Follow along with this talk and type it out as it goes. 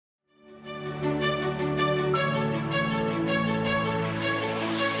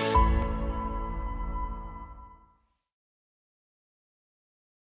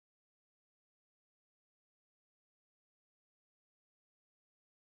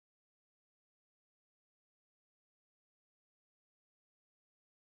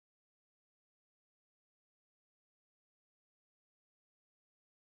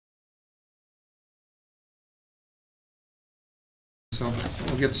so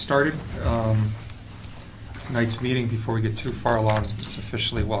we'll get started. Tonight's meeting, before we get too far along, let's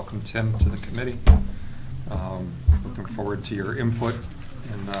officially welcome Tim to the committee. Looking forward to your input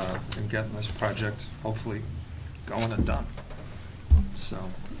in getting this project hopefully going and done. So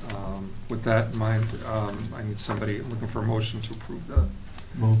with that in mind, I need somebody looking for a motion to approve the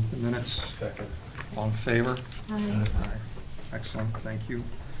minutes. Second. All in favor? Aye. Aye. Excellent, thank you.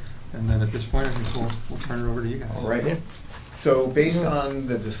 And then at this point, I think we'll turn it over to you guys. All right. So based on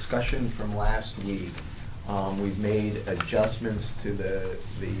the discussion from last week, we've made adjustments to the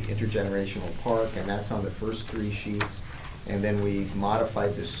intergenerational park, and that's on the first 3 sheets. And then we've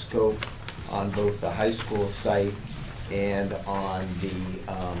modified the scope on both the high school site and on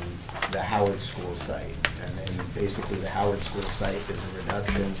the Howard School site. And then basically the Howard School site is a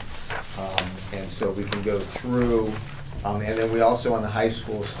reduction. And so we can go through, and then we also on the high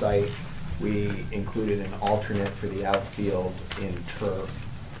school site, we included an alternate for the outfield in turf.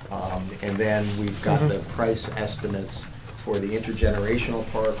 And then we've got the price estimates for the intergenerational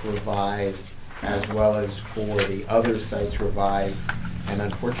park revised, as well as for the other sites revised. And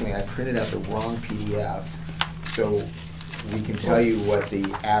unfortunately, I printed out the wrong PDF, so we can tell you what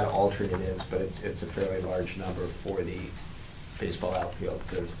the add alternate is, but it's a fairly large number for the baseball outfield,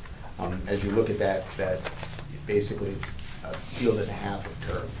 because as you look at that basically it's a field and a half of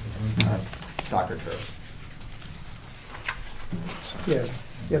turf, soccer turf.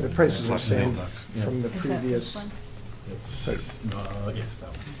 Yeah, the prices are the same from the Is that previous. this one? Yes, that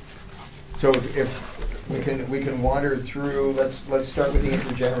one. So if we can wander through, let's start with the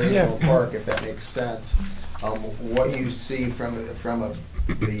intergenerational park, if that makes sense. What you see from the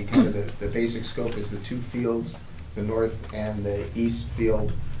kind of the basic scope is the 2 fields, the north and the east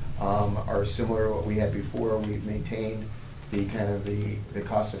field, are similar to what we had before. We've maintained the kind of the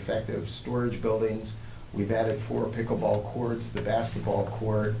cost-effective storage buildings. We've added 4 pickleball courts, the basketball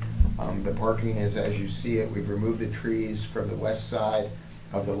court. The parking is as you see it. We've removed the trees from the west side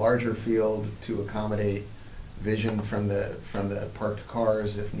of the larger field to accommodate vision from the parked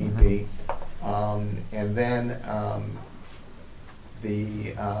cars if need be. And then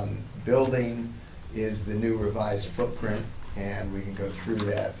the building is the new revised footprint, and we can go through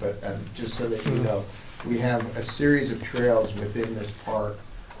that. But just so that you know, we have a series of trails within this park,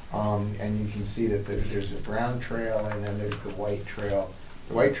 and you can see that there's a brown trail and then there's the white trail.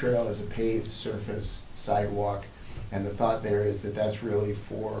 The white trail is a paved surface sidewalk, and the thought there is that that's really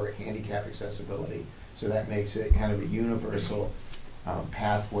for handicap accessibility. So that makes it kind of a universal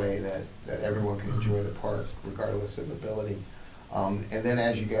pathway that everyone can enjoy the park regardless of ability. And then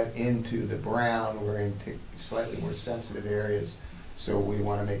as you get into the brown, we're in slightly more sensitive areas, so we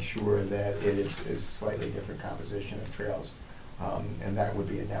want to make sure that it is slightly different composition of trails. And that would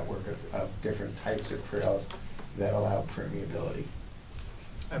be a network of different types of trails that allow permeability.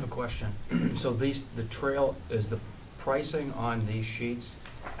 I have a question. So the trail, is the pricing on these sheets,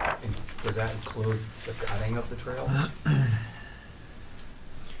 does that include the cutting of the trails?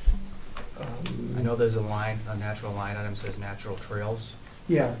 I know there's a natural line item says natural trails.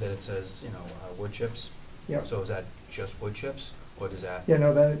 Yeah. That it says, wood chips. Yep. So is that just wood chips, or does that? Yeah,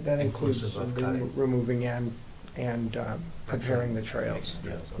 no, that includes inclusive of cutting? removing and preparing the trails.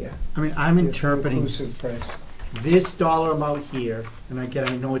 Yeah. I mean, I'm It's interpreting inclusive price. this dollar amount here, and again,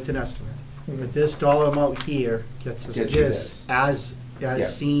 I know it's an estimate, but this dollar amount here gets us Gets you this this. as Yeah.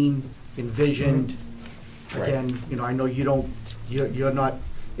 seen, envisioned. Right. Again, I know you're not,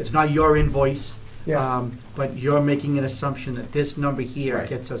 it's not your invoice, Yeah. but you're making an assumption that this number here Right.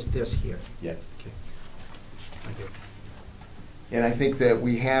 gets us this here. Yeah. Okay. Thank you. And I think that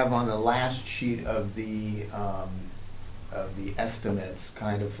we have on the last sheet of the estimates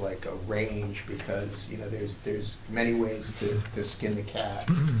kind of like a range, because there's many ways to skin the cat,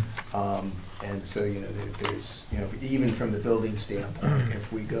 and so there's even from the building standpoint,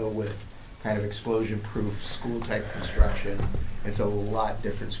 if we go with kind of explosion-proof school-type construction, it's a lot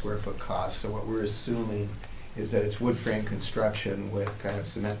different square foot cost. So what we're assuming is that it's wood frame construction with kind of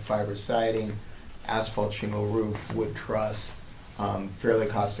cement fiber siding, asphalt shingle roof, wood truss, fairly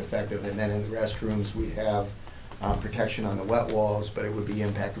cost effective. And then in the restrooms, we have protection on the wet walls, but it would be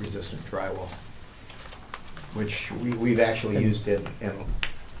impact resistant drywall, which we've actually used and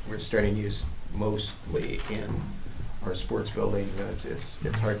we're starting to use mostly in our sports buildings, and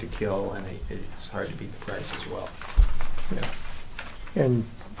it's hard to kill, and it's hard to beat the price as well. Yeah. And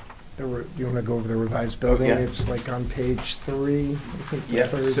you want to go over the revised building? Yeah. It's like on page 3, I think. Yep,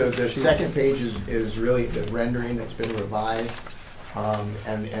 so the second page is really the rendering that's been revised,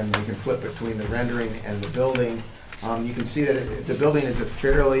 and we can flip between the rendering and the building. You can see that the building is a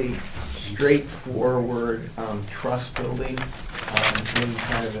fairly straightforward truss building. in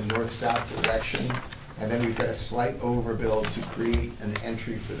kind of the north-south direction. And then we've got a slight overbuild to create an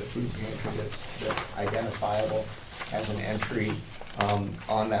entry for the food pantry that's identifiable as an entry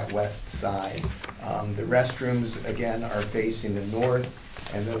on that west side. The restrooms, again, are facing the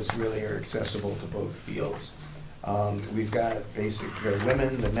north, and those really are accessible to both fields. We've got basically the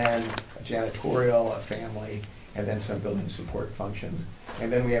women, the men, a janitorial, a family, and then some building support functions.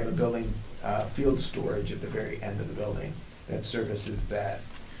 And then we have a building field storage at the very end of the building that services that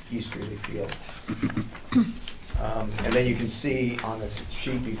easterly field. And then you can see on the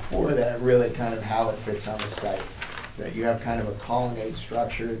sheet before that really kind of how it fits on the site. That you have kind of a colonnade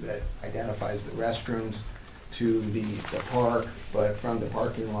structure that identifies the restrooms to the park, but from the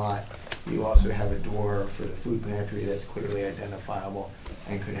parking lot, you also have a door for the food pantry that's clearly identifiable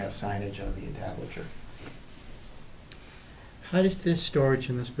and could have signage on the entablature. How does this storage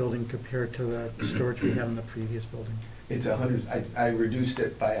in this building compare to the storage we had in the previous building? It's 100, I reduced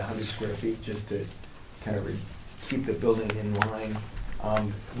it by 100 square feet just to kind of keep the building in line.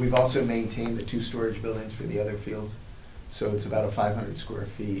 We've also maintained the 2 storage buildings for the other fields, so it's about a 500 square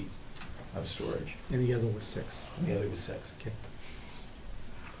feet of storage. And the other was 6. And the other was 6. Okay.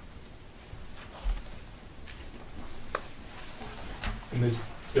 And this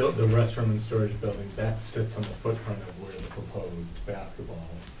built the restroom and storage building, that sits on the footprint of where the proposed basketball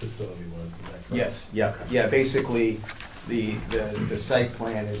facility was, is that correct? Yes, yeah, yeah, basically, the site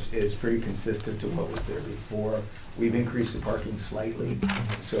plan is pretty consistent to what was there before. We've increased the parking slightly,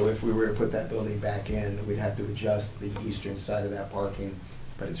 so if we were to put that building back in, we'd have to adjust the eastern side of that parking,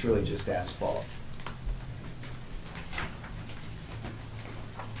 but it's really just asphalt.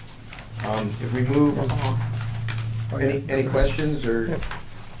 If we move, any questions or Yeah.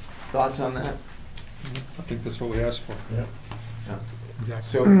 thoughts on that? I think that's what we asked for. Yeah. No.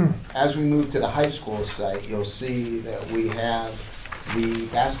 Exactly. So as we move to the high school site, you'll see that we have the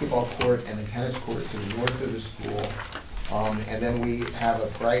basketball court and the tennis court to the north of the school. And then we have a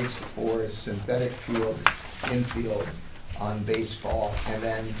price for a synthetic field, infield on baseball. And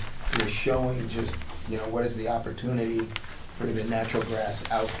then we're showing just, you know, what is the opportunity for the natural grass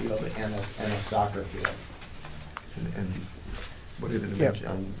outfield and a soccer field. And what are the dimensions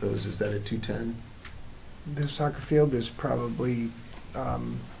on those? Is that a 210? The soccer field is probably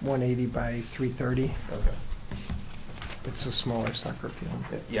 180 by 330. Okay. It's a smaller soccer field.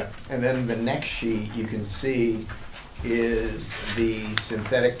 Yeah, and then the next sheet you can see is the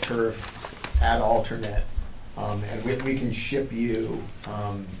synthetic turf at alternate. And we can ship you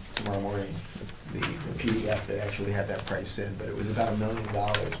tomorrow morning the PDF that actually had that price in, but it was about $1 million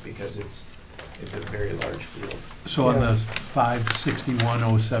because it's a very large field. So on the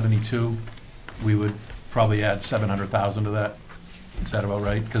 561,072, we would probably add 700,000 to that? Is that about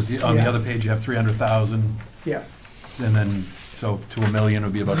right? Because on the Yeah. other page, you have 300,000, Yeah. and then, so to $1 million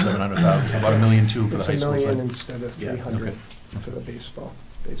would be about 700,000, so about $1.2 million for the It's high $1 school million site. instead of Yeah, 300 okay. for the baseball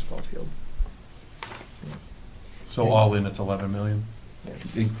field. So all in, it's 11 million,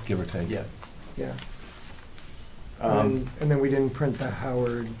 Yeah. give or take? Yeah. Yeah. Um, And then we didn't print the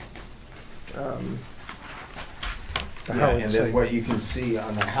Howard Yeah, and then site. what you can see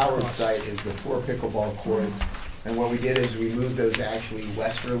on the Howard site is the 4 pickleball courts. And what we did is we moved those actually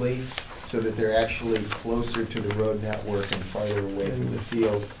westerly so that they're actually closer to the road network and farther away from the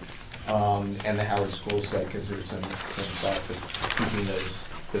field. And the Howard School site, because there's some thoughts of keeping those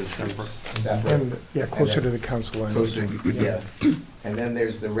groups separate. And, yeah, closer And to then the council line. Closer, yeah. And then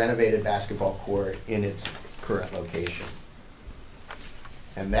there's the renovated basketball court in its current location.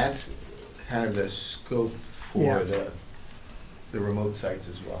 And that's kind of the scope Yeah. for the remote sites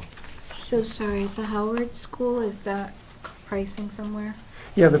as well. So sorry, the Howard School, is that pricing somewhere?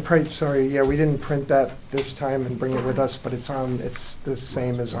 Yeah, the price, sorry, yeah, we didn't print that this time and bring it with us, but it's the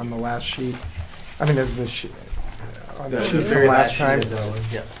same as on the last sheet. I mean, as on the sheet from very last sheet time. of the-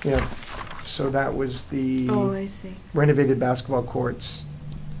 Yeah. Yeah, so that was the Oh, I see. renovated basketball courts,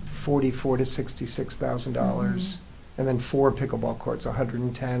 $44,000 to $66,000. And then 4 pickleball courts,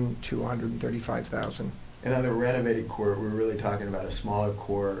 110 to 135,000. And on the renovated court, we're really talking about a smaller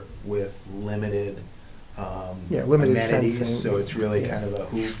court with limited Yeah, limited amenities. fencing. So it's really Yeah. kind of a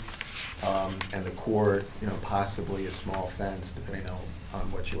hoop, and the court, you know, possibly a small fence, depending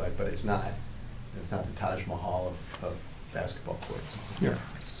on what you like, but it's not the Taj Mahal of basketball courts. Yeah.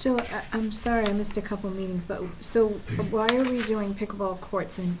 So I'm sorry, I missed a couple meetings, but so why are we doing pickleball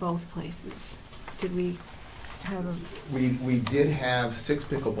courts in both places? Did we have a, We did have 6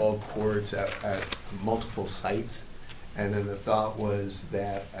 pickleball courts at multiple sites, and then the thought was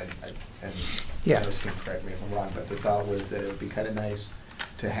that, and Yeah. Dennis can correct me if I'm wrong, but the thought was that it would be kind of nice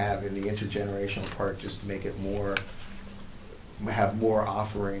to have in the intergenerational park, just to make it more have more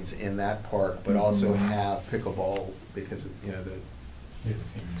offerings in that park, but also have pickleball because, you know, the, Near the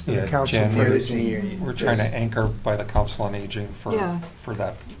senior The center. Yeah, council Jan, near the we're- senior. we're trying to anchor by the Council on Aging Yeah. for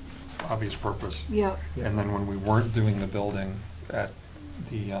that obvious purpose. Yeah, Yeah. And then when we weren't doing the building at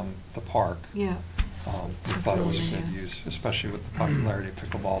the park, yeah, we thought it was a good Yeah. use, especially with the popularity of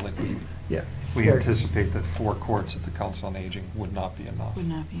pickleball. Like Yeah. we Yeah. anticipate that 4 courts at the Council on Aging would not be enough. would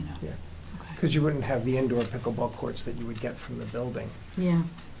not be enough. Yeah. Okay. Because you wouldn't have the indoor pickleball courts that you would get from the building. Yeah,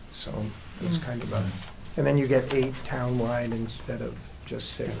 So it's Yeah. kind of a, and then you get 8 townwide instead of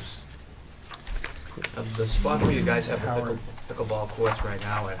just 6. The spot where you guys have the Howard. pickleball courts right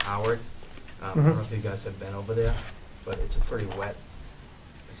now at Howard, I don't know if you guys have been over there, but it's a pretty wet,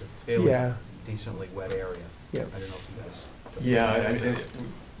 it's a fairly Yeah. decently wet area. Yeah. I don't know if you guys. yeah,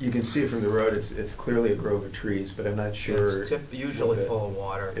 you can see it from the road, it's clearly a grove of trees, but I'm not sure. It's usually what the- full of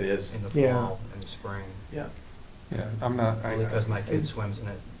water. It is. In the Yeah. fall and the spring, Yeah. Yeah, I'm not, only because my kid swims in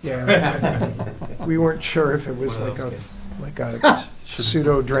it. Yeah. We weren't sure if it was One of like those a, kids. like a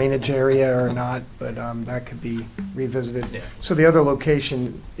pseudo drainage area or not, but that could be revisited. Yeah. So the other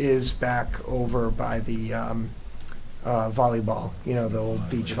location is back over by the volleyball, you know, the old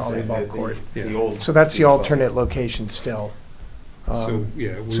beach volleyball court. The old. So that's the beach volleyball. alternate location still. So,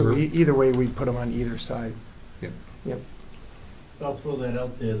 yeah, we So were, either way, we put them on either side. Yep. Yep. I'll throw that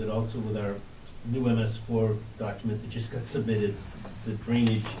out there, that also with our new MS4 document that just got submitted, the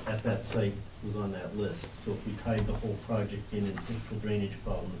drainage at that site was on that list. So if we tied the whole project in and fixed the drainage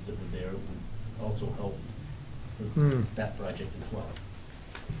problems that were there, it would also help with Hmm. that project as well.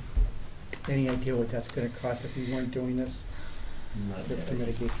 Any idea what that's gonna cost if we weren't doing this, Not to bad.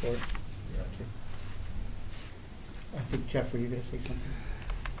 mitigate for it? I think, Jeff, were you gonna say something?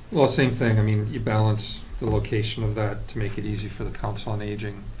 well, same thing. I mean, you balance the location of that to make it easy for the Council on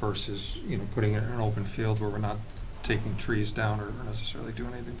Aging versus, you know, putting it in an open field where we're not taking trees down or necessarily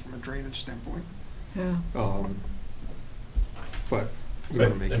doing anything from a drainage standpoint. yeah. But we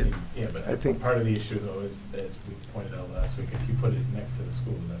want to But, make I it, mean, yeah, but I think- part of the issue though is, as we pointed out last week, if you put it next to the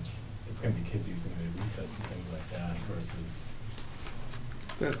school, it's gonna be kids using the recess and things like that versus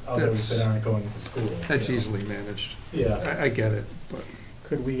others that aren't going to school. that's you know. easily managed. Yeah. I get it, but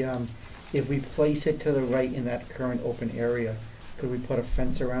Could we, if we place it to the right in that current open area, could we put a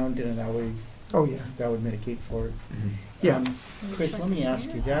fence around it and Oh, yeah. that would mitigate for it? Yeah. Chris, let me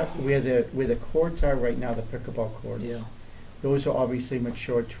ask you, that, where the courts are right now, the pickleball courts, those are obviously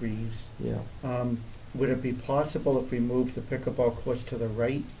mature trees. Yeah. Would it be possible if we moved the pickleball courts to the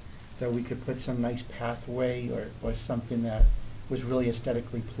right, that we could put some nice pathway or something that was really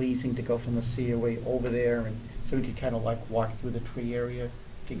aesthetically pleasing to go from the COA over there, and so we could kind of like walk through the tree area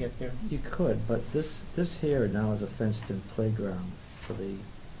to get there? You could, but this here now is a fenced-in playground for the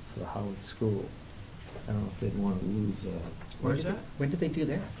Howard School. I don't know if they'd want to lose, Where's that? When did they do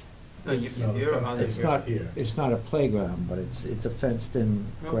that? No, No, the you're fence on is it's the, not, here. it's not a playground, but it's a fenced-in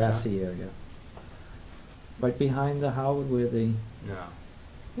No, it's grassy area. Right behind the Howard where the, no.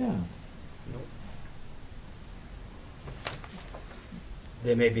 yeah, Nope.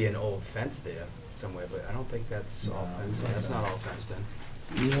 There may be an old fence there somewhere, but I don't think that's all No, fenced, it's that's not. not all fenced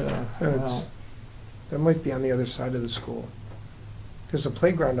in. yeah, It's- well, That might be on the other side of the school. There's a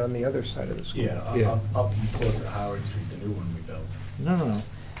playground on the other side of the school. Yeah, Yeah. up close to Howard Street, the new one we built. no.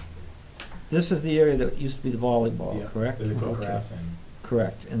 This is the area that used to be the volleyball, Yeah, correct? They put Okay. grass in.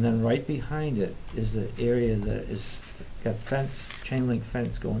 Correct, and then right behind it is the area that is, got fence, chain link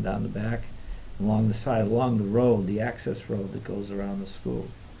fence going down the back, along the side, along the road, the access road that goes around the school.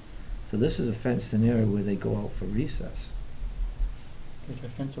 So this is a fenced-in area where they go out for recess. Has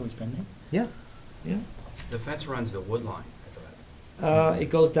that fence always been there? Yeah, yeah. The fence runs the wood line, I thought. It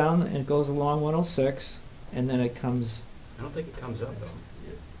goes down, and it goes along 106, and then it comes, I don't think it comes up though.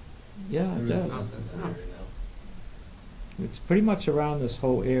 yeah, it does. No. It's pretty much around this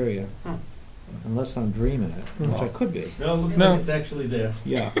whole area, Huh. unless I'm dreaming it, which I could be. No, it looks No. like it's actually there.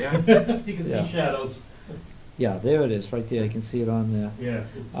 Yeah, Yeah, You can Yeah. see shadows. yeah, there it is, right there, you can see it on there. Yeah.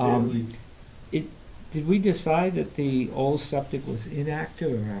 Um, Did we decide that the old septic was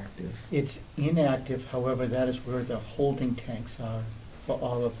inactive or active? It's inactive, however, that is where the holding tanks are for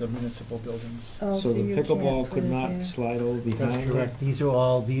all of the municipal buildings. Oh, So the you can't pickleball put could it not there. slide over behind it? That's correct. These are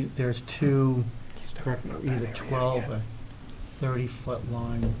all, there's two, correct, either 12 or 30-foot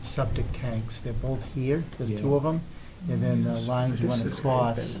long septic tanks. They're both here, there's Yeah. two of them, and then the lines This run is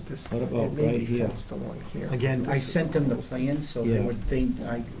across. this, What about it may right be here? fenced along here. Again, I sent them the plans, so they Yeah. would think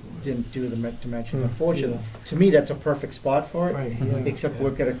I didn't do the dimension. Hmm. Unfortunately, to me, that's a perfect spot for it, Right here. except we're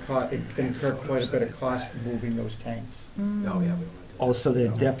gonna incur quite a bit of cost moving those tanks. Mm. oh, yeah, we went to. Oh, so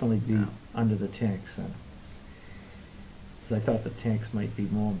they'd definitely be under the tanks then. Because I thought the tanks might be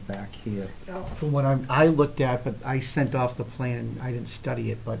more back here. From what I looked at, but I sent off the plan, and I didn't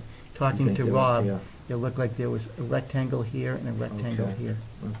study it, but You talking think to they were up Rob, here? it looked like there was a rectangle here and a rectangle Okay. here.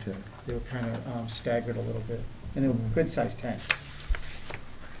 Okay. They were kind of staggered a little bit, and they were good-sized tanks.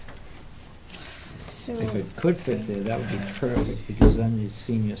 So, If it could fit there, that would be perfect, because then the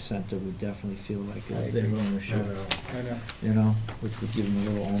senior center would definitely feel like it was their ownership, I know. you know, which would give them a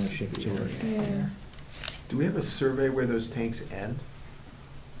little ownership to it. yeah, Do we have a survey where those tanks end?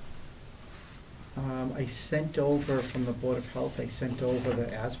 I sent over from the Board of Health, I sent over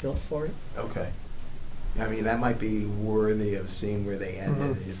the as-built for it. Okay. I mean, that might be worthy of seeing where they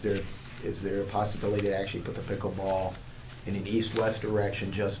ended. Mhm. Is there a possibility to actually put the pickleball in an east-west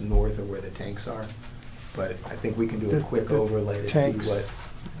direction just north of where the tanks are? But I think we can do a The- quick the overlay to see tanks. what,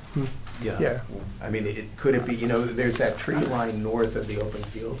 Hmm. Yeah. I mean, could it be, there's that tree line north of the open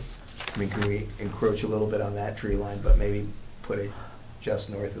field. I mean, can we encroach a little bit on that tree line, but maybe put it just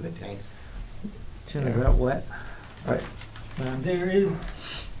north of the tank? Tim, is that wet? Right. There is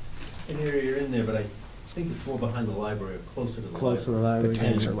an area in there, but I think it's more behind the library, or closer to the library. Close to the library. The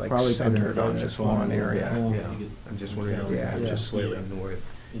tanks are like Probably put it centered on down this the corner lawn there. area. Yeah. Yeah, I'm just wondering if we Yeah. could just slightly Yeah. north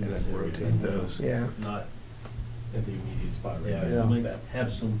In and this then area. rotate those. Yeah. Not, At the immediate spot, right? yeah, Yeah. you might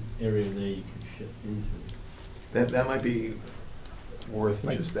have some area in there you can shift into. That might be worth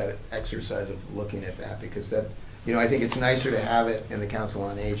Like- just that exercise of looking at that, because that, I think it's nicer to have it in the Council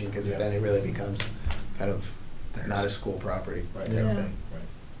on Aging, because Yeah. then it really becomes kind of not a school property Right. type Yeah. thing. Right.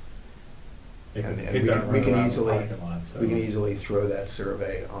 And- Because and kids we- aren't we running can around the easily- parking lot, so- We can easily throw that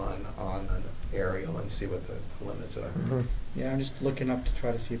survey on an aerial and see what the limits are. Mhm. Yeah, I'm just looking up to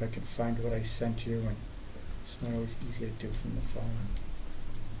try to see if I can find what I sent you, and it's not always easy to do from the phone.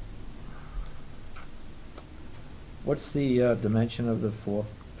 What's the dimension of the 4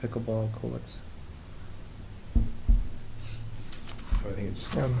 pickleball courts? So I think it's,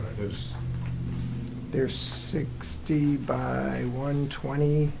 there's, They're 60 by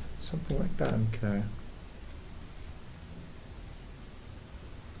 120, something like that. Okay.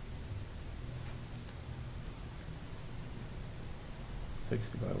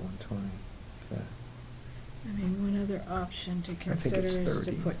 Sixty by 120, okay. I mean, one other option to think consider it's is to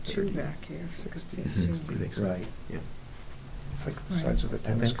 30, put 2 30, back here if it could 60, fit 60. 2. I think so. Right. Yeah, It's like the Right. size of a I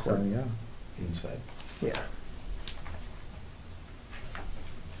tennis think court. so, yeah. inside. Yeah.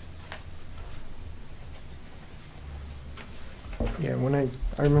 Yeah, when I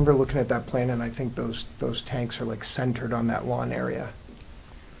remember looking at that plan, and I think those tanks are like centered on that lawn area.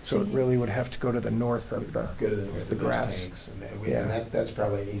 So it really would have to go to the north of the, Go to the north the of those grass. tanks. And Yeah. that's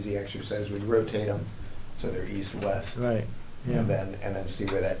probably an easy exercise. We rotate them so they're east-west. Right, yeah. And then see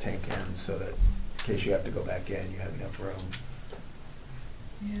where that tank ends, so that in case you have to go back in, you have enough room.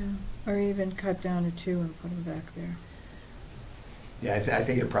 Yeah, or even cut down to 2 and put them back there. Yeah, I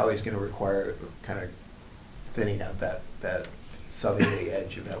think it probably is gonna require kind of thinning out that southerly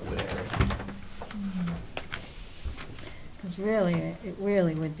edge of that wood area. Because really, it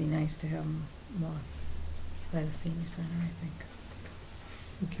really would be nice to have them more by the senior center, I think.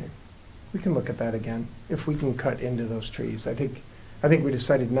 okay. We can look at that again, if we can cut into those trees. I think we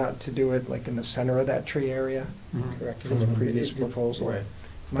decided not to do it like in the center of that tree area Correct. from the previous proposal. Right.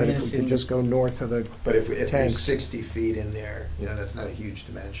 My But if we understanding could just is- go north of the, But if there's Tanks. 60 feet in there, that's not a huge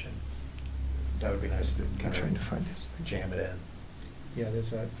dimension. That would be nice to I'm kind trying to of find his thing. jam it in. Yeah,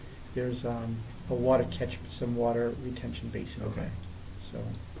 there's a water some water retention basin. Okay. So,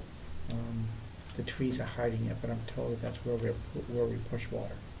 the trees are hiding it, but I'm told that's where we push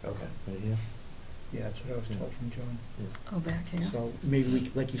water. Okay. Right here? Yeah, that's what I was told from John. Oh, back here? So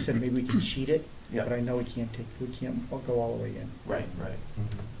maybe like you said, maybe we can cheat it, Yeah. but I know we can't go all the way in. Right, right.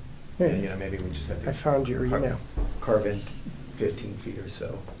 Mhm. And, maybe we just have to. I found your email. Carve in 15 feet or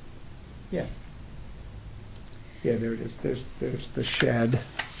so. Yeah. Yeah, there it is. There's the shed,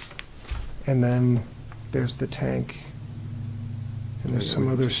 and then there's the tank, and there's some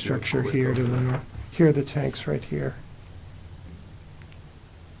other structure here to the north. Here are the tanks right here.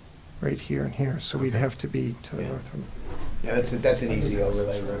 Right here and here, so we'd Okay. have to be to the Yeah. north of. Yeah, that's an easy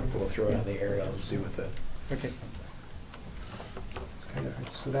overlay. We'll throw it on the aerial and see what the. Okay. It's kind of,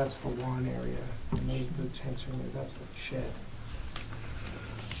 so that's the lawn area, and those the tanks are, that's the shed.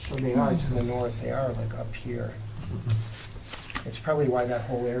 So they are to the north, they are like up here. It's probably why that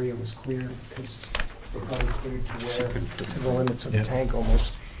whole area was cleared, because it probably cleared to where, to the limits of the Yeah. tank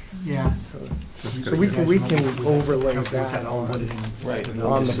almost. Yeah. So That's so good. we can overlay Was that all on. wooded in? Right, and On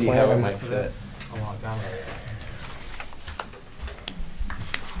we'll the just see how it plan. might fit. A long time ago.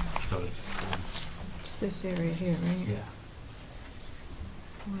 So it's, It's this area here, right? yeah.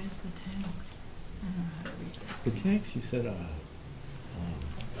 Where's the tanks? how to read it. The tanks, you said,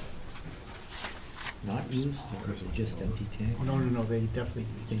 not used, or is it just empty tanks? Oh, no, they definitely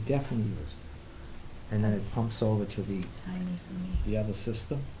They use it. definitely used. And then it pumps over to the, Tiny for me. the other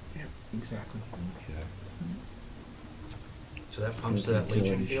system? Yeah, exactly. Okay. So that pumps to that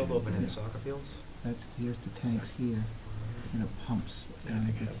leaching field over in the soccer fields? That's, here's the tanks here, and it pumps. Yeah,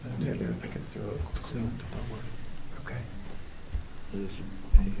 they can throw it. Okay. This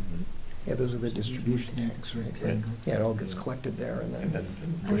pavement. Yeah, those are the distribution tanks, right? Yeah, it all gets collected there and then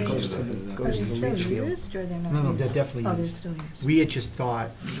Are they- goes to the, Are goes they to the still leach field. used, or they're not No, used? they're definitely Oh, they're used. still used. We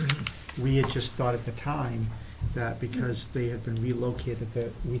had just thought at the time that because they had been relocated,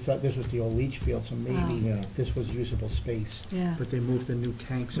 that we thought this was the old leach field, so maybe Yeah. this was usable space. Yeah, But they moved the new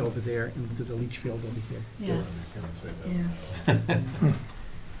tanks over there and did the leach field over here. yeah, yeah.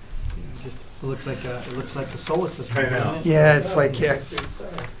 It looks like the solar system. I know. doesn't it? Yeah, it's like, yeah, it's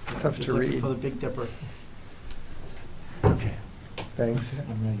tough Just to looking read. for the Big Dipper. Okay, thanks.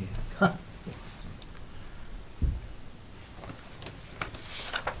 I'm ready.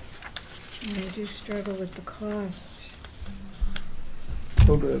 And I do struggle with the costs.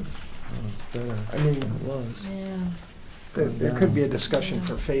 So the, Oh, it's better I mean, than it was. Yeah, there could be a discussion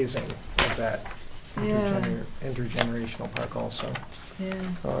for phasing of that yeah, intergenerational park also.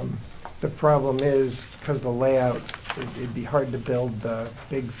 yeah. The problem is, because the layout, it'd be hard to build the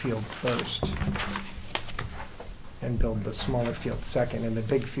big field first and build the smaller field second, and the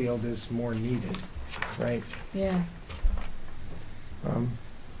big field is more needed, right? Yeah, Um,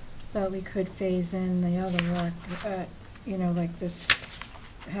 but we could phase in the other work, you know, like this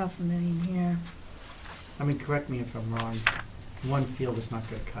 $500,000 here. I mean, correct me if I'm wrong, one field is not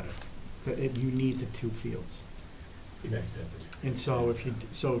gonna cut it. You need the two fields. Be nice to have the. And so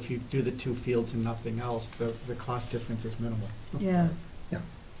if you do the two fields and nothing else, the cost difference is minimal. Yeah,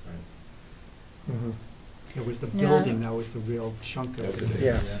 mhm. It was the Yeah. building that was the real chunk of it.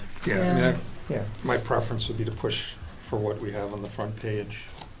 Yeah, Yeah, I mean, yeah. my preference would be to push for what we have on the front page.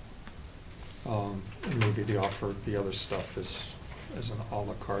 And maybe the offer, the other stuff is an à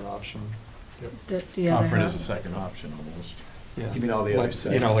la carte option. the other Offer it as a half. second option almost. Yeah. You mean all the other Like,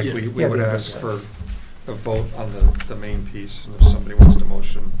 you know, like we Yeah, would the other ask for sides. a vote on the main piece, and if somebody wants to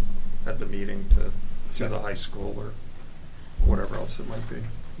motion at the meeting to see the high school or whatever else it might be.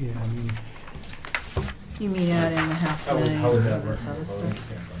 Yeah, I mean, You mean add in the How would that $500,000 work for from a this other voting stuff?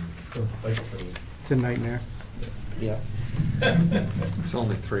 standpoint? It's still budget for this. it's a nightmare. Yeah. It's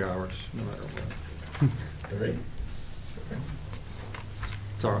only 3 hours, no matter what. Right?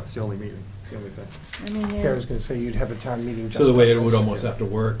 It's the only meeting, it's the only thing. I mean, Yeah, I yeah, was gonna say, you'd have a town meeting just So the way it on would this. almost have to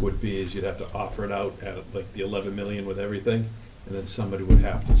work would be is you'd have to offer it out at like the 11 million with everything, and then somebody would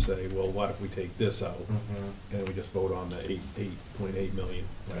have to say, well, what if we take this out? And we just vote on the 8.8 million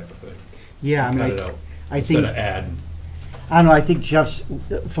type of thing. Yeah, I mean, Cut it out, I think, instead of adding. I don't know, I think Jeff's,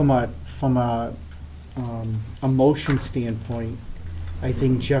 from a motion standpoint, I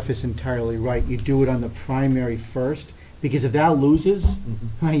think Jeff is entirely right. You do it on the primary first, because if that loses,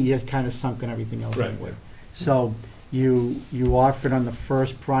 you're kind of sunk on everything else Right. anyway. So you offer it on the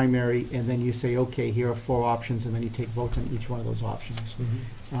first primary, and then you say, okay, here are 4 options, and then you take votes on each one of those options.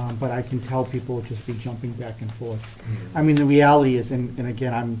 But I can tell people will just be jumping back and forth. I mean, the reality is, and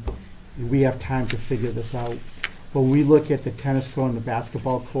again, we have time to figure this out, but when we look at the tennis court and the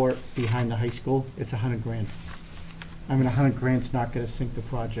basketball court behind the high school, it's $100,000. I mean, $100,000's not gonna sink the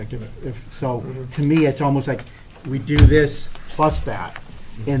project. So, to me, it's almost like we do this plus that.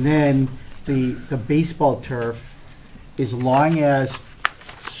 And then the baseball turf, as long as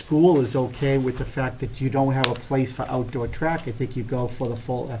school is okay with the fact that you don't have a place for outdoor track, I think you go for the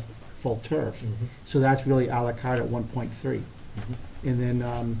full turf. So that's really à la carte at 1.3. And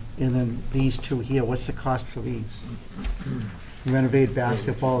then these two here, what's the cost for these? Renovated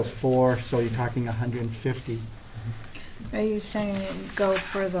basketball is 4, so you're talking 150. are you saying go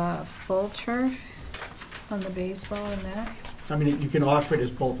for the full turf on the baseball and that? I mean, you can offer it as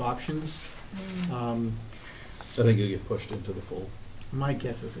both options. Mm. I think you get pushed into the full. My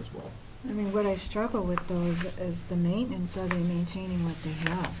guess is as well. I mean, what I struggle with though is the maintenance. Are they maintaining what they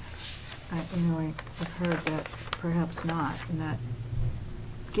have? I've heard that perhaps not, and that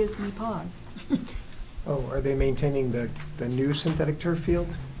gives me pause. Oh, are they maintaining the new synthetic turf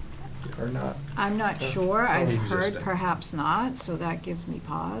field or not? I'm not sure. I've heard existing. perhaps not, so that gives me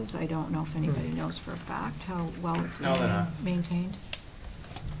pause. I don't know if anybody knows for a fact how well it's No, they're being not. maintained.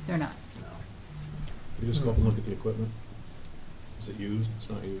 They're not. You just go up and look at the equipment. Is it used? It's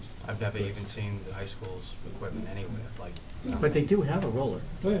not used. I've never even seen the high school's equipment anywhere, like. But they do have a roller.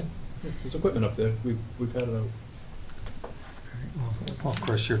 Oh, yeah. There's equipment up there. We've had it out. Well, of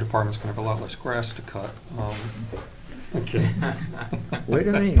course, your department's gonna have a lot less grass to cut. Okay. Wait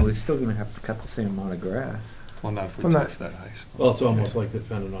a minute, we're still gonna have to cut the same amount of grass. Well, not if we Well, not- touch that high school. Well, it's almost like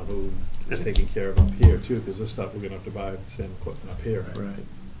depending on who is taking care of up here too, because this stuff we're gonna have to buy the same equipment up here. Right.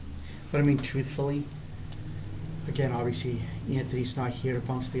 But I mean, truthfully, again, obviously, Anthony's not here to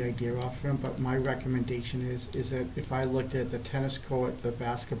bounce the idea off of him, but my recommendation is that if I looked at the tennis court, the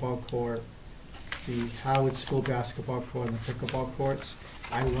basketball court, the Howard School basketball court, and the pickleball courts,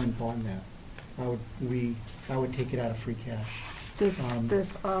 I wouldn't bond that. I would take it out of free cash. This,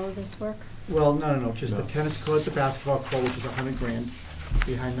 all of this work? Well, no, just the No. tennis court, the basketball court, which is $100,000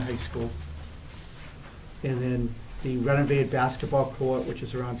 behind the high school. And then the renovated basketball court, which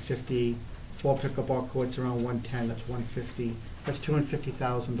is around 50, 4 pickleball courts around 110, that's 150. That's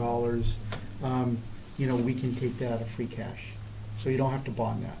 $250,000. You know, we can take that out of free cash. So you don't have to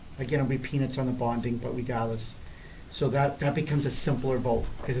bond that. Again, it'll be peanuts on the bonding, but regardless. So that becomes a simpler vote,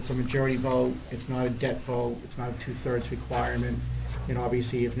 because it's a majority vote, it's not a debt vote, it's not a 2/3 requirement. And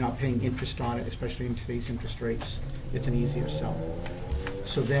obviously, if you're not paying interest on it, especially in today's interest rates, it's an easier sell.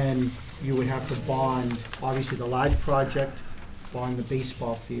 So then you would have to bond, obviously, the large project, bond the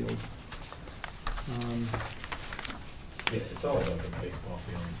baseball field. Yeah, it's all about the baseball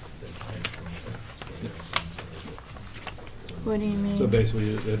fields. The high school, that's what What do you mean? So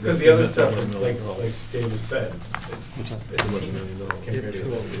basically, Because the other stuff, like David said, it's What's that? it's peanuts compared to the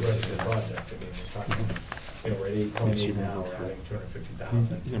rest of the project. I mean, we're talking, we're at 8.8 now, we're adding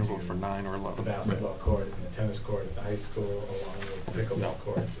 250,000 You're gonna vote to for 9 or 11. the basketball court and the tennis court at the high school, along with the pickleball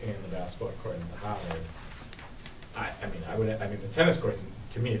courts and the basketball court at the Howard. I mean, the tennis courts,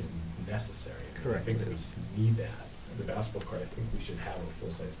 to me, is necessary. I mean, Correct. I think that we need that. The basketball court, I think we should have a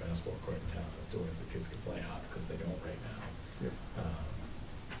full-size basketball court in town outdoors that kids can play out, because they don't right now.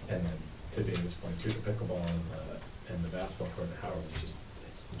 And then, to David's point too, the pickleball and the basketball court at Howard is just,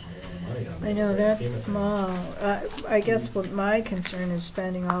 it's more money on the I know, grand that's scheme of things. small. I guess what my concern is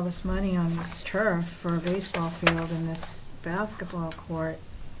spending all this money on this turf for a baseball field and this basketball court,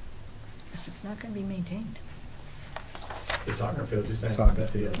 if it's not gonna be maintained. The soccer field, you're saying? Soccer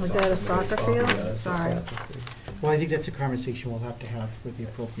field. Was that a soccer field? Sorry. Well, I think that's a conversation we'll have to have with the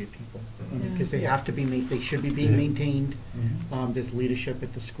appropriate people, Mhm. because they have to be, they should be being maintained. There's leadership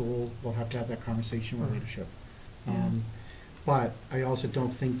at the school, we'll have to have that conversation with leadership. But I also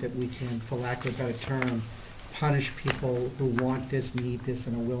don't think that we can, for lack of a better term, punish people who want this, need this,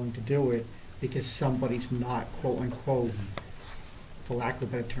 and are willing to do it, because somebody's not, quote unquote, for lack of a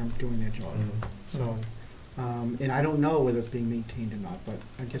better term, doing their job. Mhm. So, and I don't know whether it's being maintained or not, but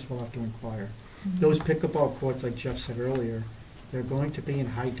I guess we'll have to inquire. Those pickleball courts, like Jeff said earlier, they're going to be in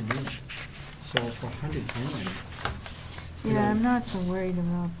high demand. So for $100,000. Yeah, I'm not so worried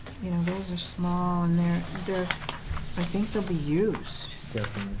about, those are small and they're, I think they'll be used.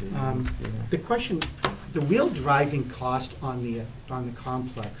 Definitely. The question, the real driving cost on the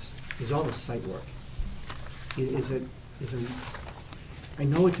complex is all the site work. I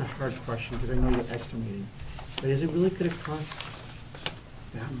know it's a hard question, because I know you're estimating, but is it really gonna cost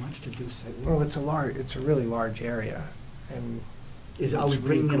that much to do site work? Well, it's a really large area, and Are we it's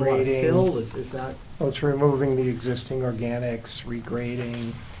bringing in a lot of regrading. fill, is that? well, it's removing the existing organics,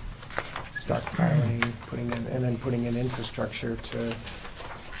 regrading, stockpiling, and then putting in infrastructure to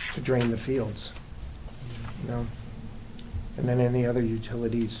drain the fields, and then any other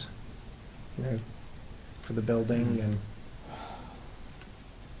utilities, for the building and.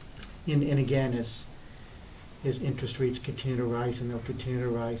 And again, as interest rates continue to rise, and they'll continue to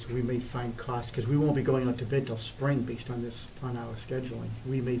rise, we may find costs, because we won't be going out to bid till spring based on our scheduling.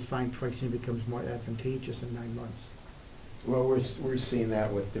 We may find pricing becomes more advantageous in 9 months. Well, we're seeing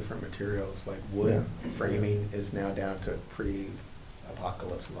that with different materials, like wood framing is now down to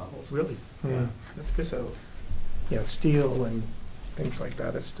pre-apocalypse levels. Really? Yeah. That's good. So, Steel and things like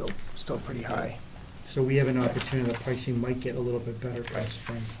that is still pretty high. So we have an opportunity, the pricing might get a little bit better by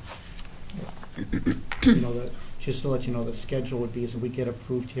spring. Just to let you know, the schedule would be, is if we get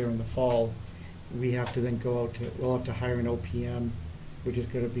approved here in the fall, we have to then we'll have to hire an OPM, which is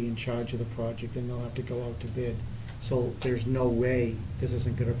gonna be in charge of the project, and they'll have to go out to bid. So there's no way this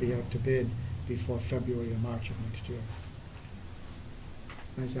isn't gonna be out to bid before February or March of next year.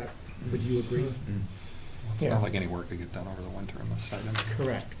 Would you agree? Well, it's Yeah. not like any work could get done over the winter in this site.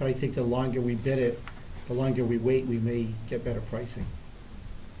 Correct, but I think the longer we bid it, the longer we wait, we may get better pricing.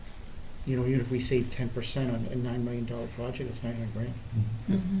 Even if we save 10% on a $9 million project, it's $900,000.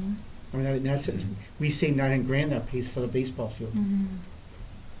 Mm-hmm. I mean, we save $900,000, that pays for the baseball field. Mm-hmm.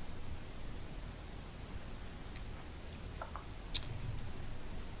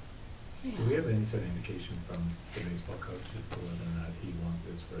 Do we have any any sort of indication from the baseball coach as to whether or not he wants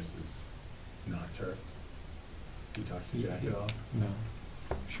this versus not turf? You talked to Jack at all? No.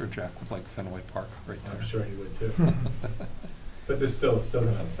 I'm sure Jack would like Fenway Park right there. I'm sure he would too. But this still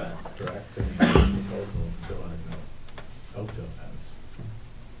doesn't have a fence, correct? I mean, this proposal still has no outfield fence.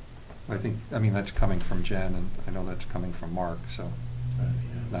 I mean, that's coming from Jen, and I know that's coming from Mark, so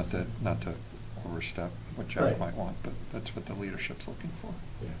Yeah. not to overstep what Jack Right. might want, but that's what the leadership's looking for.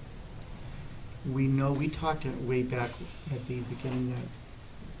 Yeah. We know, we talked way back at the beginning that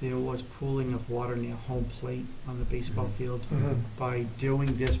there was pooling of water near home plate on the baseball Mhm. field. Mhm. By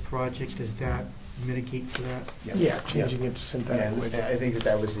doing this project, does that mitigate for that? Yeah, changing it to synthetic And wood. I think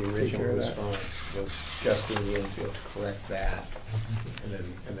that was the Take original care of that. response, was just doing the infield to correct that.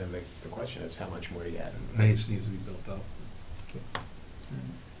 And then the question is, how much more do you add? Base needs to be built up.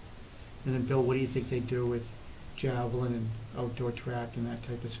 And then, Bill, what do you think they do with javelin and outdoor track and that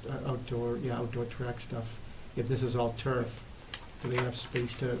type of, outdoor track stuff? If this is all turf, do they have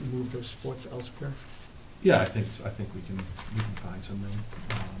space to move those sports elsewhere? Yeah, I think we can find some room,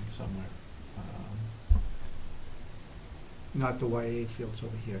 somewhere. Not the YA fields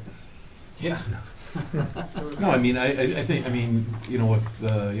over here. Yeah. No, I mean, I think, you know, with,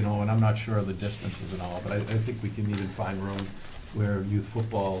 and I'm not sure of the distances and all, but I think we can even find room where youth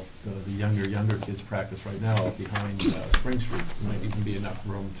football, the younger kids practice right now out behind Spring Street. There might even be enough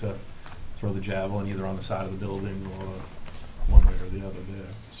room to throw the javelin either on the side of the building or one way or the other there,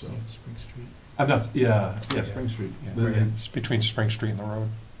 so. Spring Street. I'm not, Spring Street. Yeah, it's between Spring Street and the road.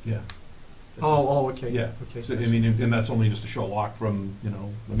 Yeah. Okay. Yeah, Okay. so, I mean, and that's only just a short walk from,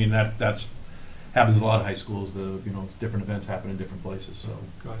 that's, happens at a lot of high schools, different events happen in different places, so.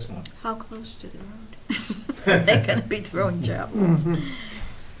 Got it's it. not- How close to the road? They're gonna be throwing javelins.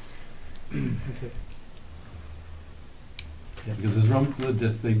 Okay. Yeah, because there's room, they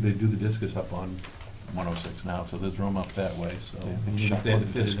do the discus up on 106 now, so there's room up that way, so. Yeah, and even if they had to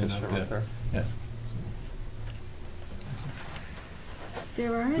fit it in discus up are up there. there. Yeah.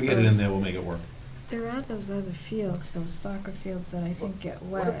 There are If we get it in there, those, we'll make it work. there are those other fields, those soccer fields that I think get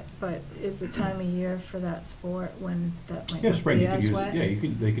wet, but is the time of year for that sport when that might Yeah, not spring, be you could as use it, wet? yeah,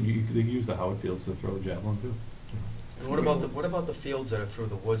 they could use the Howard fields to throw a javelin too. And what about the fields that are through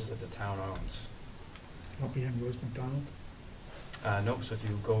the woods that the town owns? Up behind Rose McDonald? Nope, so if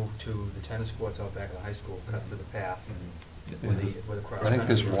you go to the tennis courts out back at the high school, cut through the path, Yeah, where the cross I think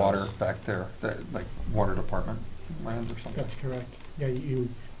there's country water is. back there, like water department land or something. That's correct. Yeah,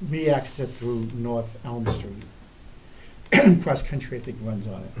 we access it through North Elm Street. Cross Country, I think, runs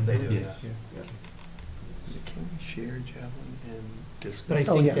on it. They do, yeah. Yes. Yeah. Can we share javelin and discus? But I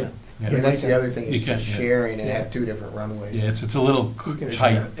Oh, think yeah. that. Yeah. And that's the other thing, You is can, just yeah. sharing and Yeah. have two different runways. Yeah, it's a little You can-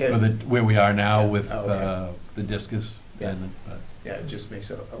 tight for the, where we are now Yeah. with Oh, okay. the discus. Yeah. And, Yeah, it just makes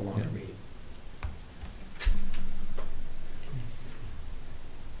a longer Yeah. meet.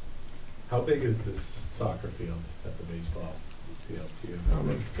 How big is this soccer field at the baseball field to you,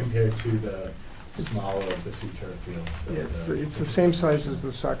 Um, compared to the smaller of the two turf fields? at Yeah, it's the same size as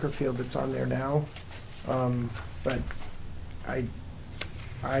the soccer field that's on there now, but I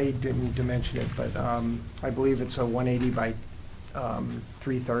didn't dimension it, but I believe it's a 180 by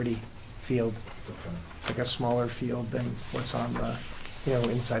 330 field. Okay. It's like a smaller field than what's on the,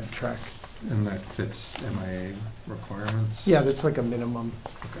 inside the track. And that fits MIA requirements? Yeah, that's like a minimum,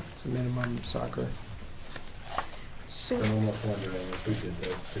 Okay. it's a minimum soccer. So I'm almost wondering if we did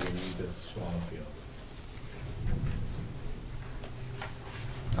this, do we need this smaller field?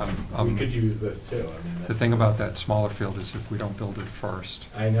 We could use this too, I mean, The that's. thing about that smaller field is if we don't build it first,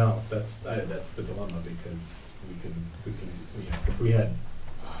 I know, that's the dilemma, because if we had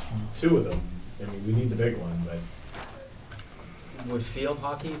two of them, I mean, we need the big one, but Would field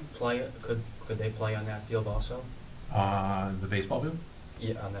hockey play, could they play on that field also? the baseball field?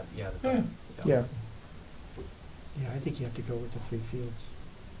 Yeah, on that, yeah. Yeah, Yeah, I think you have to go with the three fields.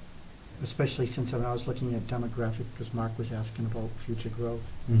 Especially since when I was looking at demographic, because Mark was asking about future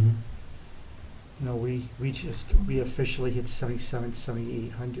growth. Mm-hmm. We officially hit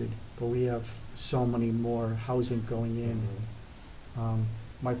 7,800, but we have so many more housing going in.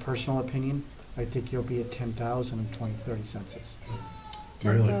 My personal opinion, I think you'll be at 10,000 in 2030 census.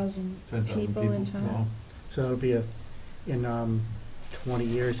 Really? 10,000 people in town. Wow. So that'll be in 20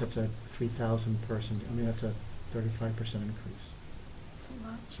 years, that's a 3,000 person, that's a 35% increase. That's a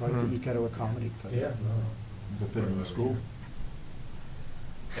lot. So I think you got to accommodate for that. yeah, no. Does it fit in the school?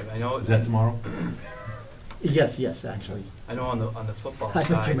 I know. Is that tomorrow? Yes, actually. I know on the football I thought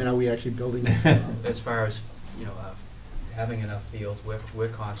you side, meant, are we actually building? as far as, having enough fields, we're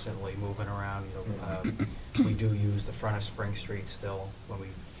constantly moving around, we do use the front of Spring Street still when we,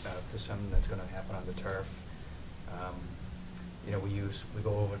 for something that's gonna happen on the turf. We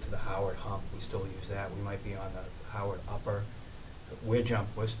go over to the Howard hump, we still use that, we might be on the Howard upper. It'll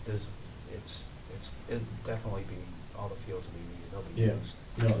definitely be, all the fields will be, they'll be Yeah. used.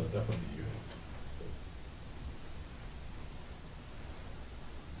 No, they'll definitely be used.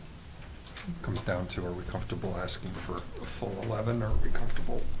 Comes down to, are we comfortable asking for a full 11, or are we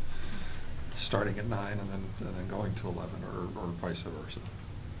comfortable starting at 9 and then going to 11, or vice versa?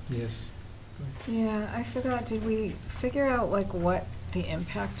 Yes. Yeah, I forgot, did we figure out like what the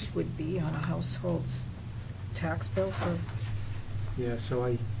impact would be on a household's tax bill for? Yeah, so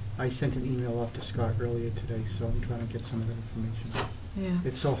I sent an email off to Scott earlier today, so I'm trying to get some of that information. Yeah.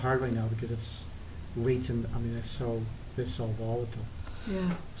 It's so hard right now because it's rates and, they're so volatile,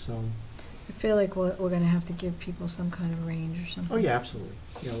 Yeah, so. I feel like we're gonna have to give people some kind of range or something. Oh, yeah, absolutely.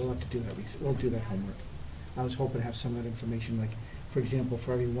 Yeah, we'll have to do that. We'll do that homework. I was hoping to have some of that information, like, for example,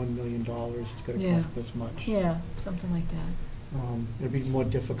 for every $1 million, it's gonna Yeah. cost this much. Yeah, something like that. It'd be more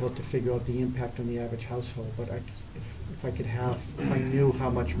difficult to figure out the impact on the average household, but if I knew how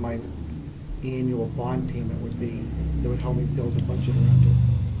much my annual bond payment would be, it would help me build a budget around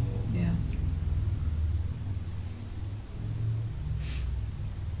it. Yeah.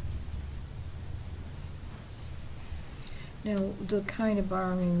 Now, the kind of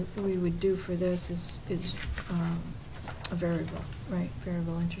borrowing we would do for this is a variable, right?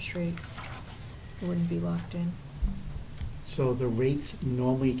 Variable interest rate. It wouldn't be locked in. So the rates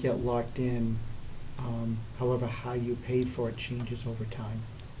normally get locked in, however, how you pay for it changes over time.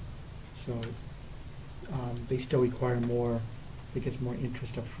 So they still require more, because more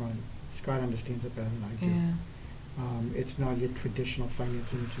interest up front. Scott understands it better than I do. Yeah. It's not your traditional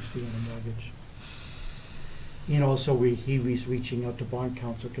financing that you see on a mortgage. And also, he was reaching out to bond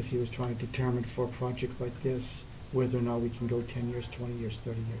counsel because he was trying to determine for a project like this whether or not we can go 10 years, 20 years,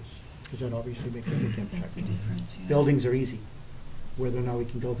 30 years, because that obviously makes a big impact. Makes a difference, yeah. Buildings are easy. Whether or not we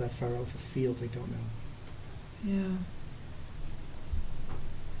can go that far out for fields, I don't know. Yeah.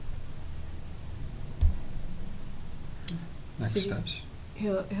 Next So do- steps.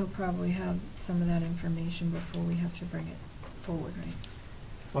 He'll probably have some of that information before we have to bring it forward, right?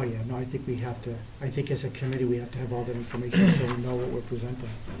 Oh, yeah, no, I think we have to, I think as a committee, we have to have all that information so we know what we're presenting.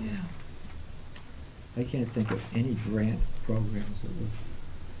 Yeah. I can't think of any grant programs that would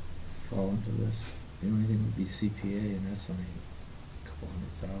fall into this. The only thing would be CPA, and that's only a couple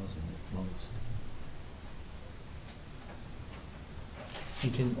 $100,000 at most.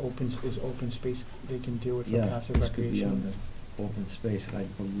 Is open space, they can do it for Yeah, passive this could be recreation? on the open space, and I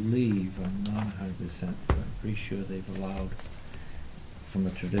believe, I'm not 100%, but I'm pretty sure they've allowed from a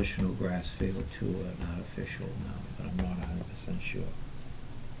traditional grass field to an artificial now, but I'm not 100% sure.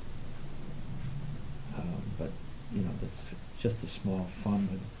 But, that's just a small fund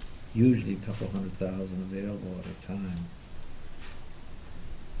with usually a couple $100,000 available at a time.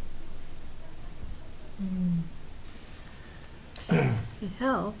 It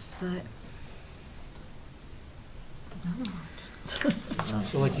helps, but no.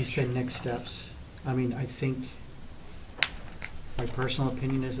 So like you said, next steps, I think, my personal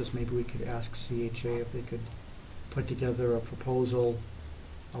opinion is maybe we could ask CHA if they could put together a proposal,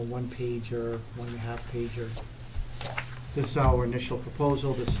 a 1-pager, 1.5-pager. This is our initial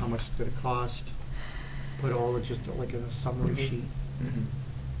proposal, this is how much it's gonna cost, put all of just like in a summary sheet,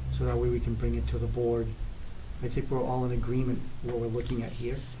 so that way we can bring it to the board. I think we're all in agreement what we're looking at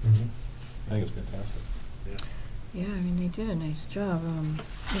here. I think it's fantastic. Yeah, they did a nice job,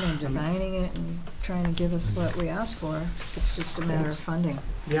 designing it and trying to give us what we asked for. It's just a matter of funding.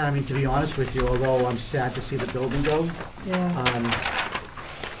 Yeah, to be honest with you, although I'm sad to see the building go, Yeah,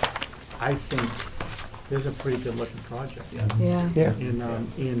 I think this is a pretty good looking project. yeah. Yeah.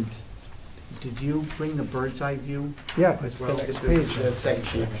 And did you bring the bird's eye view? Yeah, As it's the well. next It's this, page. the second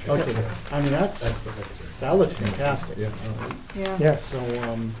sheet. Okay, That's the picture. that looks fantastic. Yeah. Yeah. Yeah. So,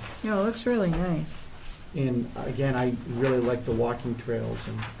 It looks really nice. and again, I really like the walking trails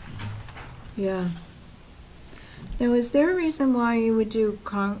and, Yeah. Now, is there a reason why you would do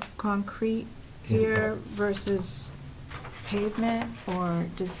concrete here versus pavement, or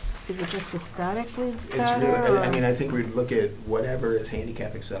is it just aesthetically It's better? really, or- I think we'd look at whatever is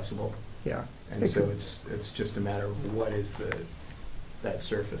handicap accessible, Yeah. and so it's just a matter of what is that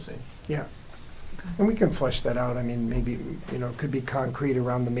surfacing. Yeah. And we can flesh that out. Maybe, it could be concrete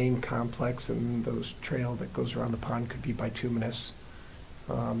around the main complex, and those trail that goes around the pond could be bituminous.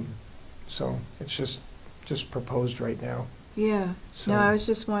 So it's just proposed right now. Yeah. So- No, I was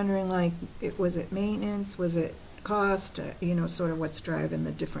just wondering, was it maintenance? Was it cost, you know, sort of what's driving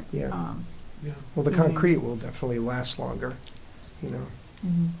the different, Yeah. Yeah. Well, the Mhm. concrete will definitely last longer, you know.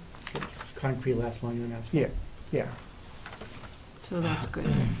 mhm. Concrete lasts longer than asphalt. Yeah, yeah, So that's good.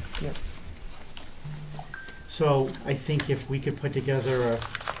 yeah. So I think if we could put together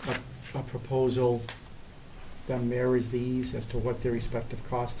a proposal that mirrors these as to what their respective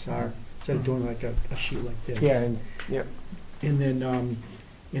costs are, instead of doing like a sheet like this. Yeah, and, yeah, And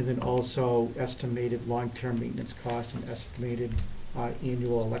then also estimated long-term maintenance costs and estimated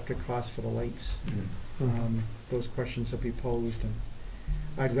annual electric costs for the lights. Those questions will be posed, and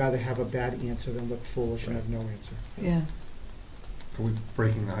I'd rather have a bad answer than look foolish and have no answer. Yeah. Are we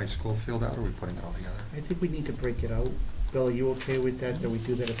breaking the high school field out, or are we putting it all together? I think we need to break it out. Bill, are you okay with that we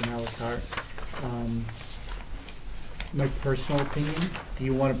do that as an à la carte? My personal opinion, do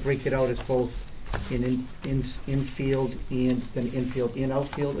you want to break it out as both infield and then infield and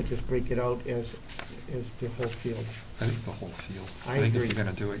outfield, or just break it out as the whole field? I think the whole field. I think agree. if you're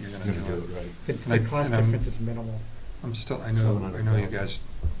gonna do it, you're gonna do it. right. The cost difference is minimal, I'm still, I know you guys,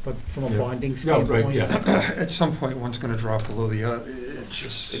 but from a Yeah. bonding Yeah, right, standpoint. yeah. at some point, one's gonna drop below the other, it's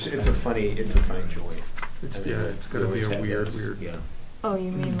just. It's a fine joint. It's, I mean, yeah, it's we gonna be always a have weird, those, yeah. Oh,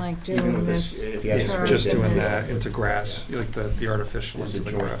 you mean like Even doing with this? if you have Yeah, turf just and doing this- that into grass, like the artificial There's into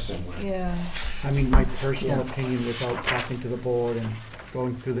a the joint grass. somewhere. Yeah, I mean, my personal Yeah. opinion, without talking to the board and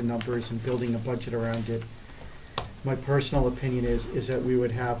going through the numbers and building a budget around it, my personal opinion is that we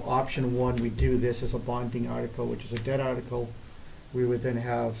would have option one, we do this as a bonding article, which is a debt article. We would then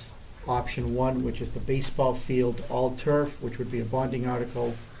have option one, which is the baseball field, all turf, which would be a bonding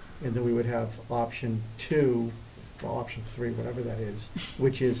article. And then we would have option two, or option three, whatever that is,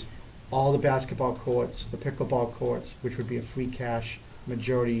 which is all the basketball courts, the pickleball courts, which would be a free cash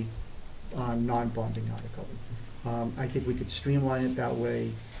majority non-bonding article. I think we could streamline it that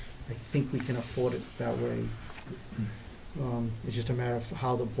way. I think we can afford it that way. It's just a matter of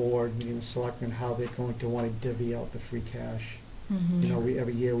how the board, meaning the selectmen, how they're going to want to divvy out the free cash. mhm. You know,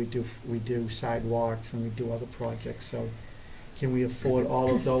 every year we do sidewalks and we do other projects, so can we afford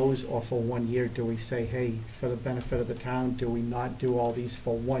all of those, or for 1 year, do we say, hey, for the benefit of the town, do we not do all these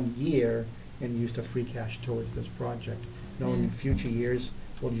for 1 year and use the free cash towards this project? Knowing in Yeah. future years,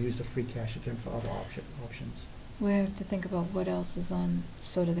 we'll use the free cash again for other options. We have to think about what else is on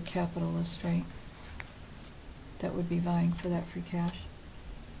sort of the capital list, right? That would be vying for that free cash.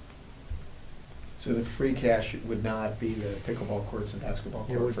 So the free cash would not be the pickleball courts and basketball It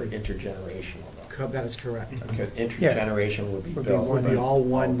court would for be. intergenerational though? That is correct. Because intergenerational would be Would be built. one- Would be all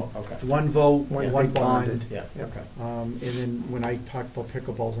one, Okay. one vote, One one big bond. bond. Yeah, Yeah. okay. And then when I talk about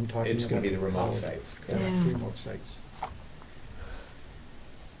pickleballs, I'm talking about. It's gonna be the remote powered. sites. Correct, Yeah. remote sites.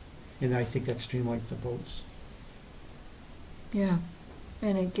 And I think that streamlines the votes. Yeah,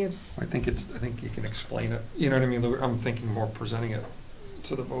 and it gives, I think you can explain it, you know what I mean? I'm thinking more presenting it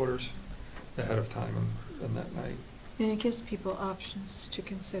to the voters ahead of time and that night. and it gives people options to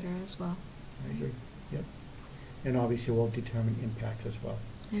consider as well. I agree, yep. And obviously we'll determine impact as well.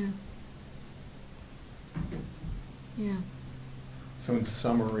 Yeah. Yeah, So in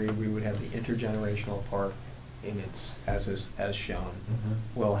summary, we would have the intergenerational park in its, as shown.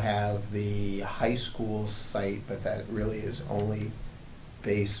 We'll have the high school site, but that really is only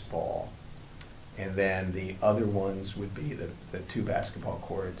baseball. And then the other ones would be the two basketball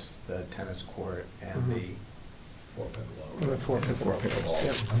courts, the tennis court, and Mhm. the Four The pickleball. four four pickleball. pickleball.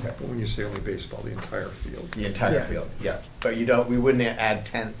 Yeah. Okay. When you say only baseball, the entire field. The entire Yeah. field, yeah. But we wouldn't add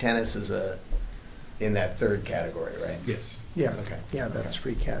tennis as in that third category, right? Yes. Yeah, Okay. yeah, that's Okay.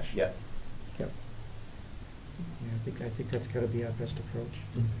 free cash. Yeah. Yep. Yeah, I think that's gotta be our best approach.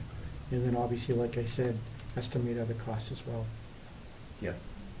 And then obviously, like I said, estimate other costs as well. Yeah.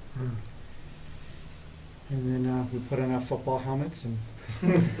 Hmm. And then we put on our football helmets and so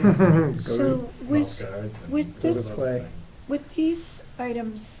Mouth with, guards and with those this- other things. with these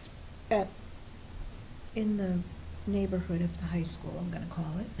items in the neighborhood of the high school, I'm gonna call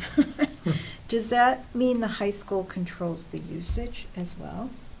it, does that mean the high school controls the usage as well?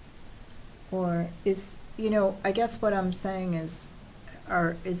 Or is, I guess what I'm saying is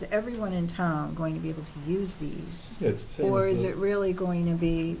everyone in town going to be able to use these? Yeah, it's the same Or as is the- it really going to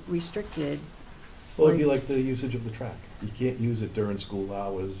be restricted? Well, it'd be like the usage of the track. You can't use it during school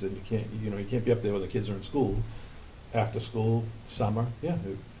hours, and you can't be up there when the kids are in school. After school, summer, yeah,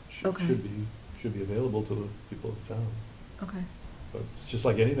 it Okay. should be available to the people of the town. Okay, But it's just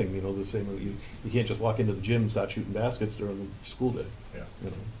like anything, the same, you can't just walk into the gym and start shooting baskets during the school day, Yeah.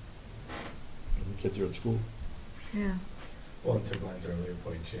 When the kids are at school. yeah. Well, and to Glenn's earlier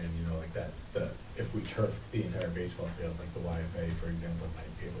point, Shan, you know, like that, if we turfed the entire baseball field, like the YFA, for example,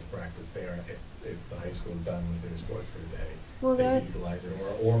 might be able to practice there if the high school's done with their sports for the day. Well, They that- could utilize it,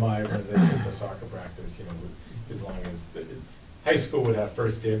 or my organization for soccer practice, you know, as long as high school would have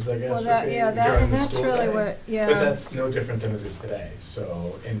first dibs, I guess, Well, for that, being yeah, that, during and the that's school really day. what, yeah. But that's no different than it is today,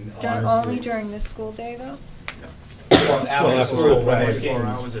 so, and Only honestly. during the school day, though? Well, after after school, school, when they right. 4 games,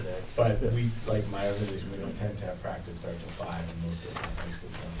 hours a day. but we, like my organization, we don't tend to have practice start till 5, and most of the time high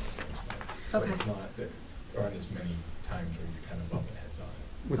school's done at sports. So Okay. it's not, there aren't as many times where you're kind of bumping heads on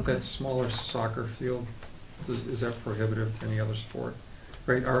it. With Okay. that smaller soccer field, is that prohibitive to any other sport?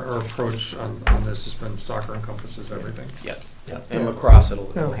 Right, our approach on this has been soccer encompasses everything. Yep, yep. And lacrosse,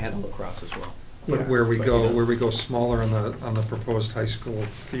 it'll Yeah. handle lacrosse as well. But Yeah. where we But, go, you know- where we go smaller on the proposed high school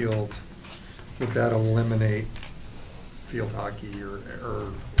field, would that eliminate field hockey or?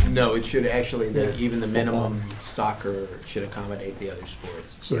 No, it should actually, even the Football. minimum soccer should accommodate the other sports.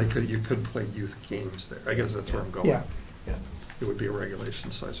 So you could play youth games there, I guess that's where I'm going. Yeah. Yeah. It would be a regulation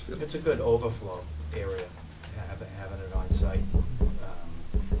size field. It's a good overflow area, having it on site.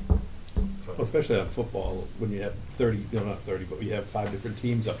 Well, especially on football, when you have 30, no, not 30, but you have 5 different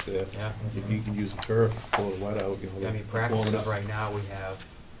teams up there. Yeah. You can use the turf, pull the wet out, you know. I mean, warm it practices up. right now we have,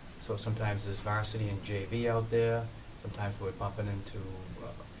 so sometimes there's varsity and JV out there. Sometimes we're bumping into,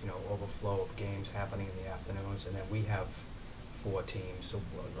 overflow of games happening in the afternoons. And then we have 4 teams. So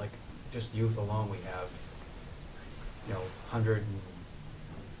like, just youth alone, we have,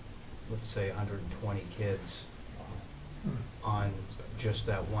 120 kids on just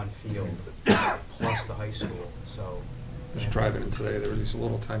that one field, plus the high school, so. Just driving in today, there were these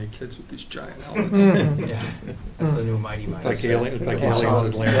little tiny kids with these giant helmets. Yeah, that's the new Mighty Mice. Like aliens Yeah.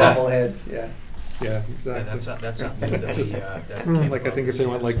 had landed. Bobbleheads, yeah. Yeah, Yeah, exactly. that's Yeah. something that Just- we, that came Like, I about think if they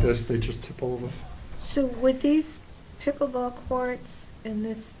went like year, so- this, they just tip over. So would these pickleball courts and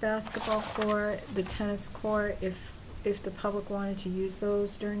this basketball court, the tennis court, if the public wanted to use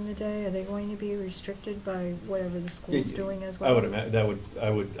those during the day, are they going to be restricted by whatever the school's doing as well?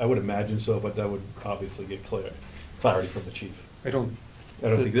 I would imagine so, but that would obviously get clarity from the chief. I don't I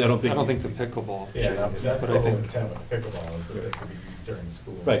don't think the pickleball. Yeah, that's but the I whole think- intent with the pickleball, is that they can be used during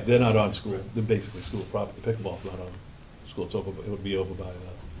school. Right, they're not on school, they're basically school property, the pickleball's not on school, it would be over by the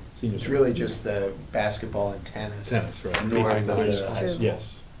senior. It's center. really just the basketball and tennis. Tennis, right. North Behind of the high the school. high school.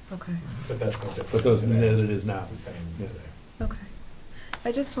 Yes, Okay, But that's no different. but those, today. it is now. It's the same as Yeah. today. okay.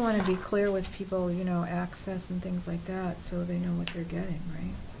 I just want to be clear with people, access and things like that, so they know what they're getting,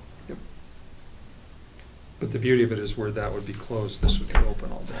 right? Yep. But the beauty of it is where that would be closed, this would be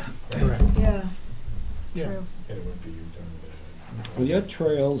open all day. Correct. Yeah, Yeah. true. And it wouldn't be used during the day. Well, your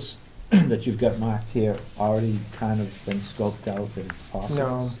trails that you've got marked here already kind of been scoped out that it's possible?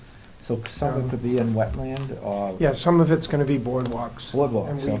 No. So some of it could be in wetland or? Yeah, some of it's gonna be boardwalks. Boardwalks,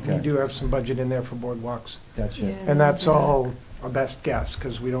 And we okay. do have some budget in there for boardwalks. Gotcha. Yeah. And that's all a best guess,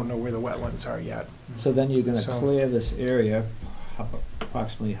 because we don't know where the wetlands are yet. So then you're gonna So- clear this area,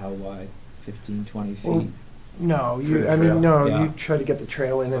 approximately how wide? 15, 20 Well, feet? No, For the I trail. mean, no, Yeah. you try to get the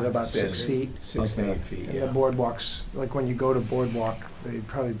trail in at about 6 feet. 6 to Okay. 8 feet, And yeah. the boardwalks, like when you go to boardwalk, they'd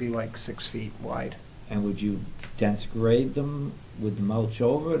probably be like 6 feet wide. And would you dense grade them with the mulch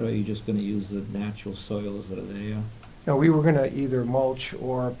over it, or are you just gonna use the natural soils that are there? No, we were gonna either mulch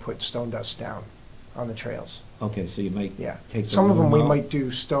or put stone dust down on the trails. Okay, so you might Yeah. take the Some of them we loam out? might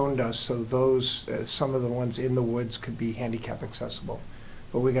do stone dust, so those, some of the ones in the woods could be handicap accessible.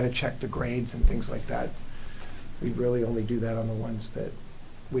 But we gotta check the grades and things like that. We'd really only do that on the ones that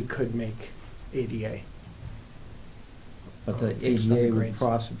we could make ADA. But the based on the ADA would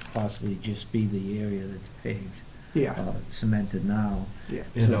grades. possibly just be the area that's paved, Yeah, cemented now, yeah,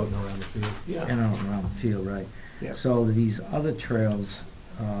 And out and around the field. Yeah. and out around the field, right? yeah. So these other trails,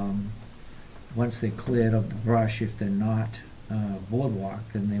 once they're cleared of the brush, if they're not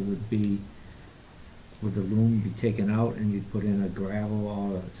boardwalk, then they would the loom be taken out and you'd put in a gravel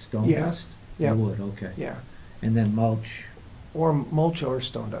or stone Yeah, dust? yeah. You would, okay. Yeah, And then mulch or mulch or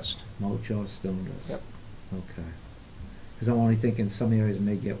stone dust. or stone dust? Yep. Okay. Because I'm only thinking some areas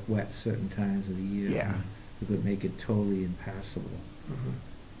may get wet certain times of the year. Yeah. It would make it totally impassable. Mhm.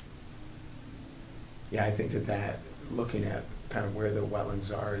 Yeah, I think that looking at kind of where the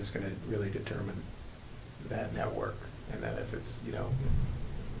wetlands are is gonna really determine that network. And then if it's,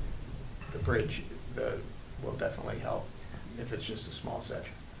 the bridge, will definitely help if it's just a small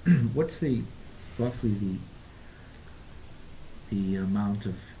section. What's roughly the amount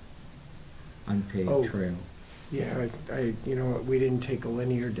of Oh. unpaved trail? Yeah, we didn't take a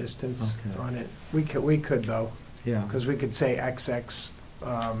linear distance Okay. on it. We could though, Yeah, because we could say XX,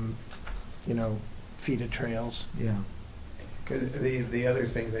 feet of trails. yeah. The other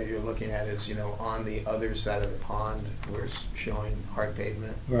thing that you're looking at is, on the other side of the pond, we're showing hard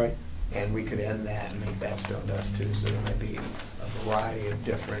pavement. Right. And we could end that and make that stone dust too, so there might be a variety of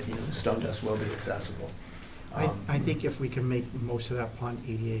different, stone dust will be accessible. I think if we can make most of that pond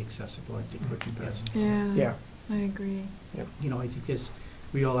ADA accessible, I think would be best. Yeah. Yeah. I agree. I think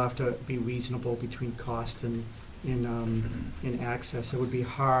we all have to be reasonable between cost and access. It would be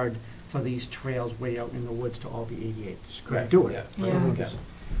hard for these trails way out in the woods to all be ADA. Just couldn't do it. Yeah.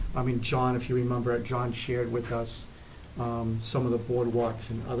 I mean, John, if you remember, John shared with us some of the boardwalks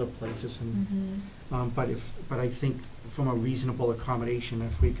in other places, and but I think from a reasonable accommodation,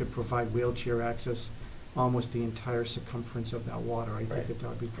 if we could provide wheelchair access almost the entire circumference of that water, I think that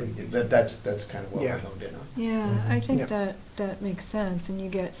would be pretty good. That's kind of what we Yeah. honed in on. Yeah, I think Yeah. that makes sense, and you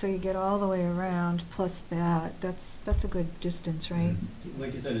get all the way around, plus that's a good distance, right?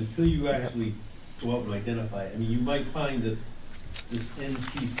 Like you said, until you actually go out and identify it, I mean, you might find that this end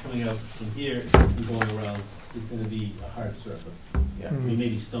piece coming out from here and going around is gonna be a hard surface. Yeah. I mean,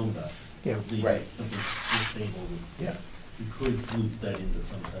 maybe stone dust. Yeah. Maybe Right. something unstable. Yeah. You could loop that into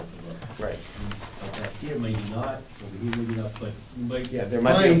some type of Right. Okay, here maybe not, over here maybe not, but you might. Yeah, there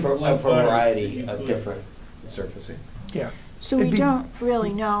might be a find one part variety that you of could- different surfacing. Yeah. So we It'd be- don't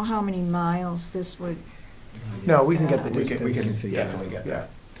really know how many miles this would, No, we can get the We distance. can definitely get Yeah. that.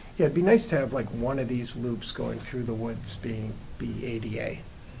 Yeah, it'd be nice to have like one of these loops going through the woods be ADA.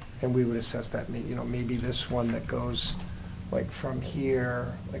 And we would assess that, maybe this one that goes like from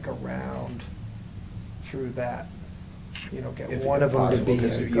here, like around through that, get If one of them to possible, be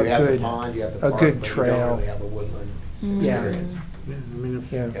 'cause a you have the good, pond, you have the a park, good but you trail. don't really have a woodland Yeah. experience. Yeah, I mean,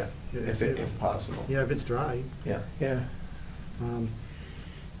 if, Yeah. Yeah, if possible. yeah, if it's dry. Yeah. Yeah.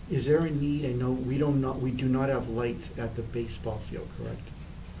 Is there a need, I know, we do not have lights at the baseball field, correct?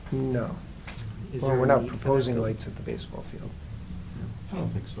 No. Is Well, there we're a not need for that proposing to- lights at the baseball field. I don't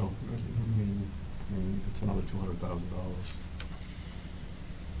think so. I mean, it's another $200,000.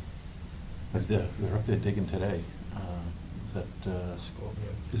 But they're up there digging today.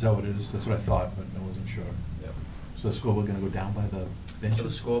 Is that what it is? That's what I thought, but I wasn't sure. Yep. So the scoreboard gonna go down by the So the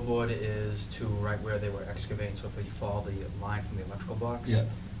benches? scoreboard is to right where they were excavating, so if you follow the line from the electrical box Yeah.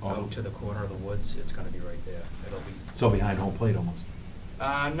 out to the corner of the woods, it's gonna be right there. It'll be, So behind home plate almost?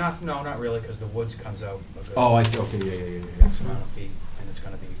 not really, because the woods comes out a good. Oh, I see, okay, yeah. X amount of feet, and it's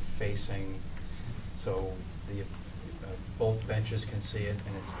gonna be facing, so both benches can see it,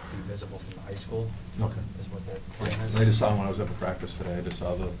 and it's be visible from the high school, Okay. is what the plan is. I just saw when I was at the practice today, I just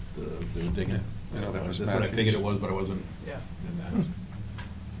saw they were digging. Yeah, I know that was That's what I Matthews. figured it was, but I wasn't Yeah. in that.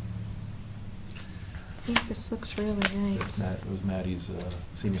 I think this looks really nice. It was Maddie's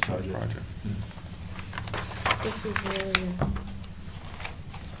senior project. This is really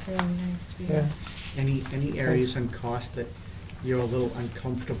nice view. Yeah. Any areas on cost that you're a little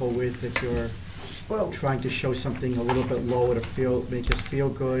uncomfortable with, that you're Well, trying to show something a little bit lower to make us feel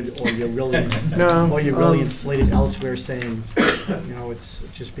good, or you're really, No, or you're really um, inflated elsewhere, saying, it's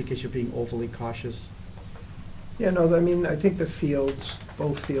just because you're being overly cautious? yeah, no, I mean, I think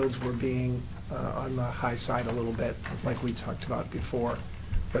both fields were being on the high side a little bit, like we talked about before.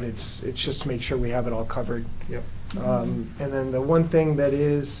 But it's just to make sure we have it all covered. Yep. And then the one thing that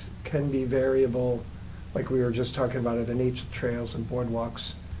can be variable, like we were just talking about, are the nature trails and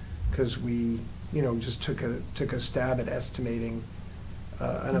boardwalks, because we, just took a stab at estimating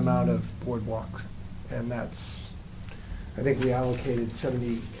an amount of boardwalks. And that's, I think we allocated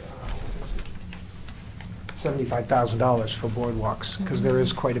 $75,000 for boardwalks, because there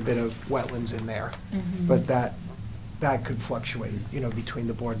is quite a bit of wetlands in there. Mhm. But that could fluctuate, between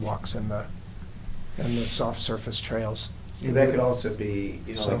the boardwalks and the soft surface trails. That could also be,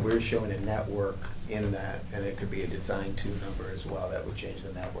 So- like we're showing a network in that, and it could be a design 2 number as well, that would change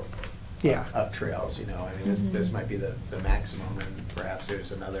the network Yeah. of trails, I mean, this might be the maximum, and perhaps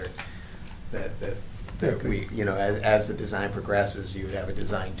there's another that we, as the design progresses, you would have a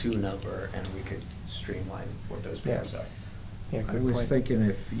design 2 number, and we could streamline what those pairs are. Yeah, I good was point. thinking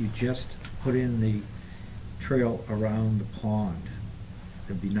if you just put in the trail around the pond,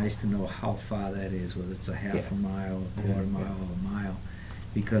 it'd be nice to know how far that is, whether it's a half Yeah. a mile, a quarter Mhm. mile, or a mile,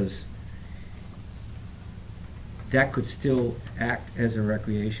 because that could still act as a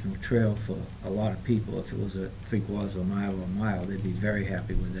recreational trail for a lot of people. If it was a 3/4 of a mile, they'd be very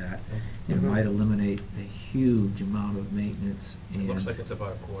happy with that. And it Mhm. might eliminate a huge amount of maintenance It and. looks like it's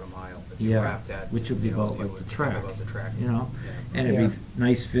about a quarter mile, if you Yeah, wrap that. which would be about if you like would the think track, about the track. you know? Yeah. And it'd be Yeah.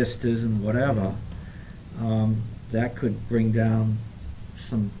 nice vistas and whatever. That could bring down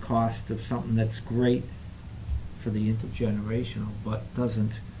some cost of something that's great for the intergenerational, but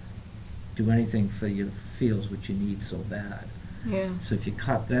doesn't do anything for your fields, which you need so bad. Yeah. So if you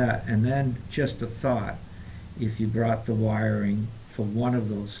cut that, and then just a thought, if you brought the wiring for one of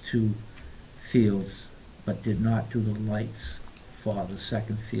those two fields, but did not do the lights for the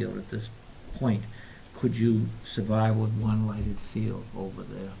second field at this point, could you survive with one lighted field over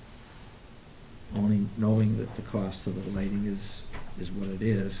there? Only knowing that the cost of the lighting is what it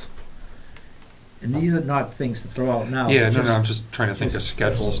is. And these are not things to throw out now. Yeah, but no, I'm just trying to think of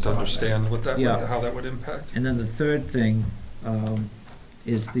schedules to understand what that, Yeah. how that would impact. And then the third thing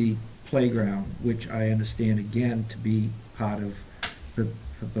is the playground, which I understand again to be part of the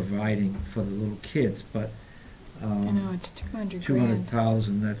providing for the little kids, but I know, it's 200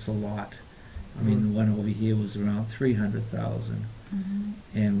 200,000, grand. that's a lot. I mean, the one over here was around 300,000, Mhm.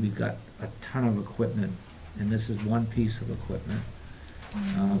 and we've got a ton of equipment, and this is one piece of equipment.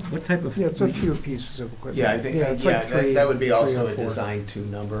 What type of? Yeah, it's a few pieces of equipment. Yeah, I think, it's yeah, like three- that would be three also or a four. design to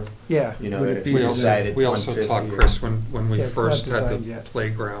number, Yeah. you know, Would it if be- we decided We also 150 talked, or- Chris, when we Yeah, it's not first had designed the yet.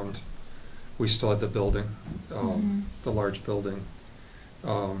 playground, we still had the building, Mhm. the large building.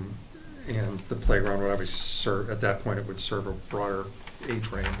 And the playground would obviously serve, at that point, it would serve a broader age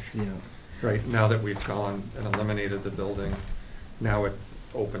range. Yeah, Right, now that we've gone and eliminated the building, now it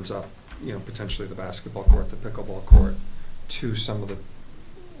opens up, you know, potentially the basketball court, the pickleball court, to some of the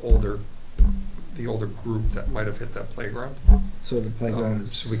older group that might have hit that playground. so the playground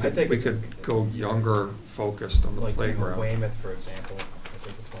is. So we I could, think we it's a- could go younger focused on the Like, you know, playground. Weymouth, for example, I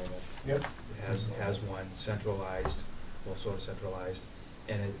think it's Weymouth. Yep. Has one centralized, well, sort of centralized,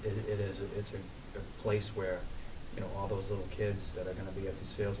 and it's a place where, you know, all those little kids that are gonna be at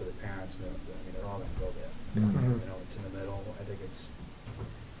these fields with their parents, and they're all gonna go there. Mhm. You know, it's in the middle, I think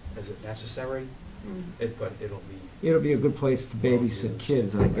is it necessary? But it'll be. It'll be a good place to babysit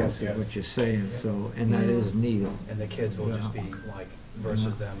kids, I guess, is Yes. what you're saying, so, and that Yeah. is needed. And the kids will just be Yeah. like,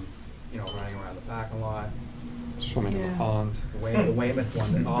 versus them, you know, running around the parking lot. Swimming in Yeah. the pond. The Weymouth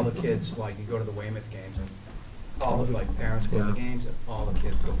one, all the kids, like, you go to the Weymouth games, and all the, like, parents go to the Yeah. games, and all the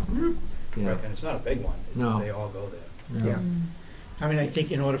kids go, Yeah. right, and it's not a big one. No. They all go there. Yeah. Mm. I mean, I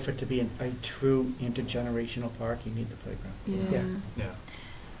think in order for it to be a true intergenerational park, you need the playground. Yeah. Yeah.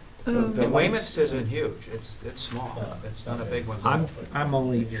 The And lights- Weymouth's isn't huge, it's small, it's not a big one. I'm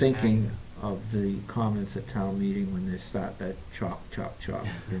only You're just thinking hanging. of the comments at town meeting when they start that chop,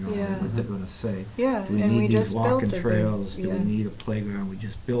 you know, Yeah. what they're gonna say. Yeah, Do we and we need these just built walking a big, trails? Do we yeah. need a playground? We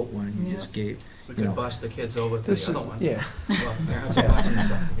just built one, you Yeah. just gave, We you know. could bus the kids over to This the is- other one. yeah. Well, parents are watching the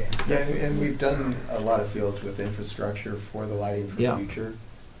soccer games. Yeah, and we've done a lot of fields with infrastructure for the lighting for Yeah. future.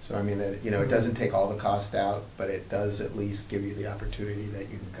 So I mean, that, you know, it doesn't take all the cost out, but it does at least give you the opportunity that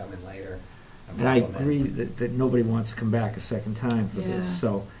you can come in later. And I implement. agree that nobody wants to come back a second time for this, Yeah.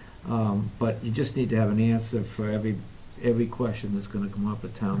 so, but you just need to have an answer for every question that's gonna come up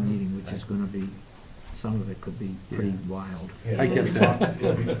at town meeting, which is gonna be, some of it could be pretty wild. Yeah, I get we that. talked-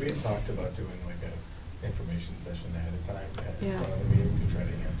 yeah, we had talked about doing like a information session ahead of time, in Yeah. front of the meeting to try to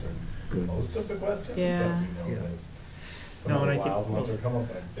answer Good. most of the questions, Yeah. but we know Yeah. that some No, of and the I think- wild ones are coming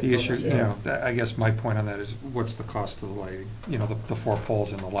up. The issue, you know, I guess my point on that is, what's the cost of the lighting? You know, the 4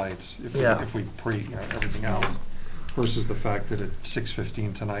 poles and the lights, Yeah. if we you know, everything else, versus the fact that at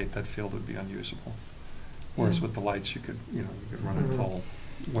 6:15 tonight, that field would be unusable. Whereas Yeah. with the lights, you could run Mhm. until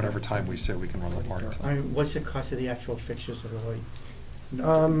whatever time we say we can run the park till. I mean, what's the cost of the actual fixtures of the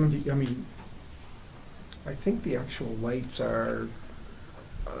light? I mean, I think the actual lights are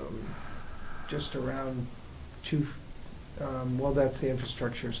just around well, that's the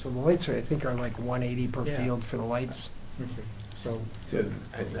infrastructure, so the lights are, I think, are like 180 per Yeah. field for the lights. okay, so,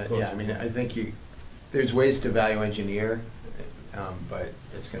 Yeah, I mean, I think there's ways to value engineer, but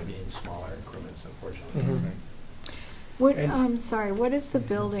it's gonna be in smaller increments, unfortunately. Mhm. What, And- sorry, what is the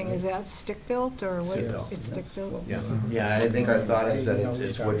building? Is that stick-built or what? Stick-built. It's stick-built? Yeah, Mhm. yeah, I think our thought is that Yeah, we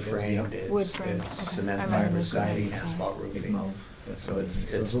it's started wood it, framed, yeah. Wood it's frame, okay. cement I remember fiber the cement siding, side. asphalt roofing. Both. So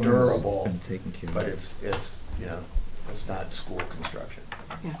it's So as long as durable, been taken care of. but it's, you know, it's not school construction.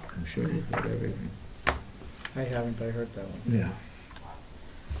 Yeah. I'm sure you've got everything. I haven't, but I heard that one. Yeah.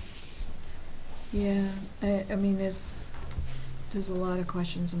 Yeah, I mean, there's a lot of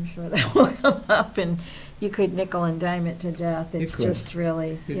questions, I'm sure, that will come up, and you could nickel and dime it to death. You It's could. just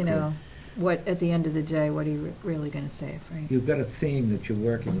really, You you know, what, at the end of the day, what are you really gonna say, right? You've got a theme that you're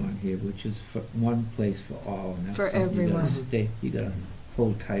working on here, which is for one place for all, and that's For something you gotta everyone. stay, you gotta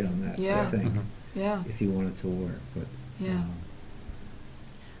hold tight on that, I Yeah. think, Mhm. Yeah, if you want it to work, but. yeah.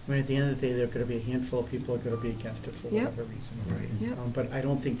 I mean, at the end of the day, there are gonna be a handful of people who are gonna be against it for Yep. whatever reason. Right. Yep. But I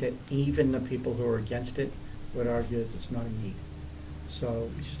don't think that even the people who are against it would argue that it's not a need. So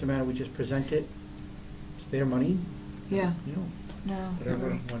it's just a matter, we just present it, it's their money, Yeah, you know, no,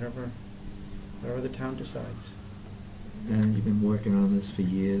 whatever the town decides. And you've been working on this for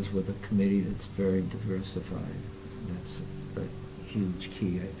years with a committee that's very diversified. That's a huge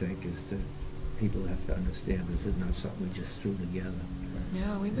key, I think, is that people have to understand this is not something we just threw together.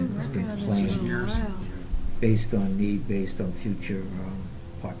 Yeah, we've been It's working been on this planned for a years. while. Based on need, based on future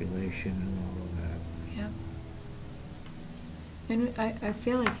population and all of that. Yep. And I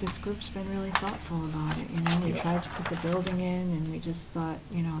feel like this group's been really thoughtful about it, you know, we tried to put the building in, and we just thought,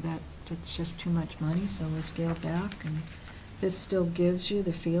 you know, that's just too much money, so we scaled back, and this still gives you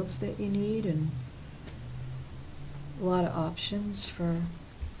the fields that you need, and a lot of options for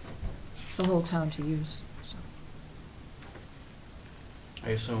the whole town to use, so. I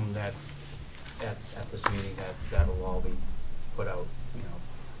assume that at this meeting, that'll all be put out, you know,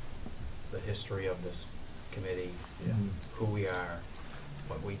 the history of this committee, Yeah. who we are,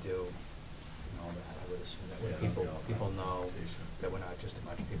 what we do, and all that. I would assume that way Yeah, people that'll be all know presentation. that we're not just a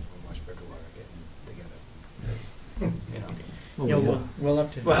bunch of people from West Bridgewater getting together, you know. Yeah, we'll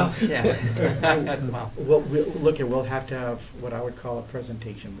have to. Well, yeah. Well, We'll have to have what I would call a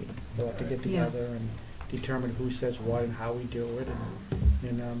presentation meeting. We'll have to get Yeah. together and determine who says what and how we do it, and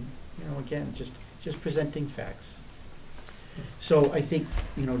you know, again, just presenting facts. So I think,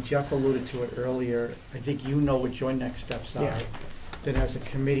 you know, Jeff alluded to it earlier, I think you know what your next steps are. Yeah. Then as a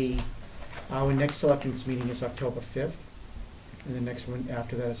committee, our next selectmen's meeting is October 5th, and the next one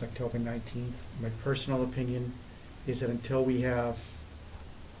after that is October 19th. My personal opinion is that until we have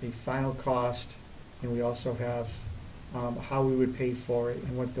a final cost, and we also have how we would pay for it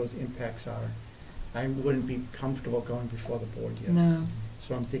and what those impacts are, I wouldn't be comfortable going before the board yet. No,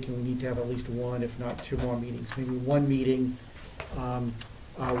 So I'm thinking we need to have at least one, if not two more meetings. Maybe one meeting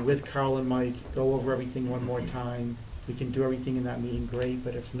with Carl and Mike, go over everything one more time. We can do everything in that meeting, great,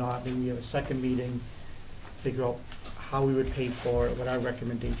 but if not, maybe we have a second meeting, figure out how we would pay for it, what our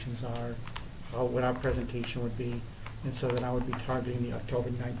recommendations are, what our presentation would be. And so then I would be targeting the October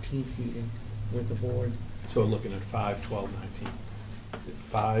 19th meeting with the board. So we're looking at 5, 12, 19. Is it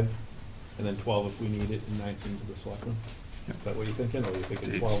 5, and then 12 if we need it, and 19 to the selectmen? Yep. Is that what you're thinking, or are you thinking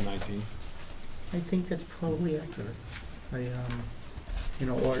Dates. 12, 19? I think that's probably accurate. You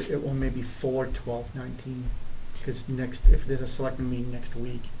know, or maybe 4, 12, 19, because if there's a selectmen meeting next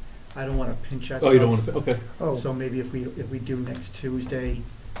week, I don't want to pinch ourselves. Oh, you don't want to, okay. Oh, So maybe if we do next Tuesday,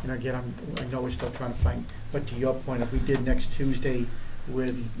 and again, I know we're still trying to find, but to your point, if we did next Tuesday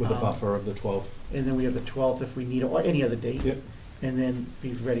with. With a buffer of the 12th. And then we have the 12th if we need it, or any other date. Yep. And then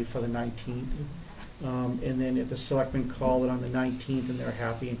be ready for the 19th. And then if the selectmen call it on the 19th and they're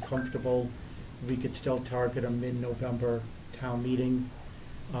happy and comfortable, we could still target a mid-November town meeting.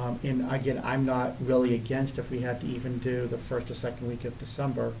 And again, I'm not really against if we had to even do the first or second week of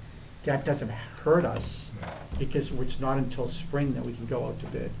December. That doesn't hurt us, because it's not until spring that we can go out to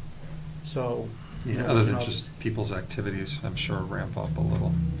bid. So. you Yeah, know, other we than can just people's activities, I'm sure ramp up a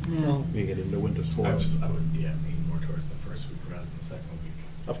little. yeah. Well, We get into winter I sports. would, yeah, lean more towards the first week rather than the second week.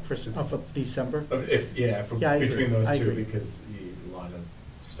 Of Christmas, of December. If Yeah, I agree. between those I two, agree. because a lot of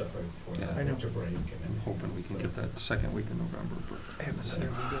stuff right before Yeah. that, I know. winter break and I'm hoping we can everything, get that second week in November, but.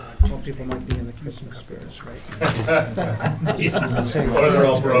 Some people might be in the Christmas spirit. Or they're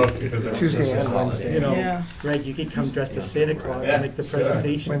all broke because they're. Tuesday and Christmas Wednesday. You know, Yeah. Greg, you could come dressed as Santa Claus Yeah, and make the sure.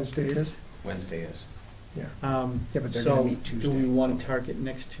 presentation. Wednesday is, Wednesday is. yeah. Yeah, but they're gonna so meet do Tuesday. we want to target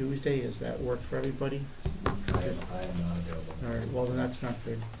next Tuesday? Does that work for everybody? I am not available. All right, well, then that's not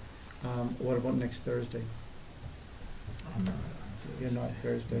good. What about next Thursday? You're not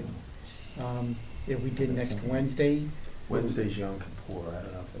Thursday. If we did next Wednesday, Wednesday's Yom Kippur, I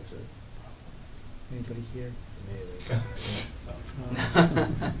don't know if that's it. anybody here? Uh,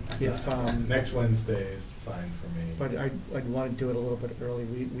 If, Next Wednesday is fine for me. but I'd want to do it a little bit early.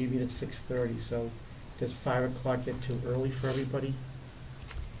 We meet at 6:30, so does 5 o'clock get too early for everybody?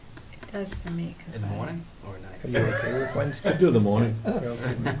 It does for me, 'cause In the I- morning or Are night? you okay with Wednesday? I'd do the morning.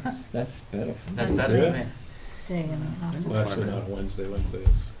 That's better for me. That's better for me. Day in the office. Well, actually, not Wednesday. Wednesday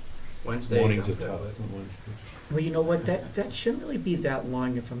is, Wednesday. mornings are I'm good tough. with. on Wednesday. Well, you know what, that shouldn't really be that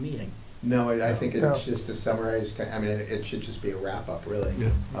long of a meeting. No, I think No. it's just to summarize, I mean, it should just be a wrap-up, really, Yeah.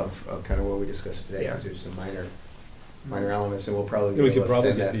 of kind of what we discussed today. Yeah. 'Cause there's some minor elements, and we'll probably Yeah, we be could able to probably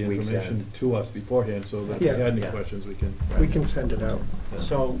send get that the week's information end. to us beforehand, so that if we Yeah. had any Yeah. questions, we can. We can send it out.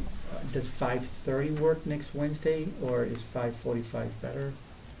 So, does 5:30 work next Wednesday, or is 5:45 better?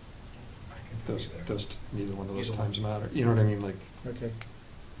 I can be there. Neither one of those Either one. times matter, you know what I mean, like, Okay,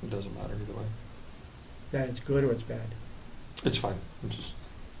 it doesn't matter either way. that it's good or it's bad? It's fine, it's just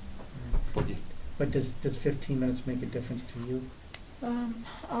boogie. But does 15 minutes make a difference to you?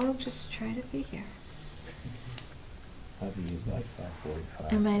 I'll just try to be here. I'll be by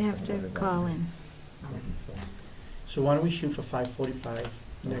 5:45. I might have to call in. So why don't we shoot for 5:45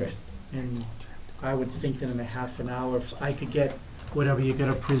 Okay. next? And I would think that in a half an hour, if I could get whatever you're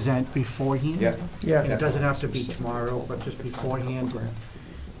gonna present beforehand. Yeah. Yeah. And it doesn't have to be tomorrow, but just beforehand.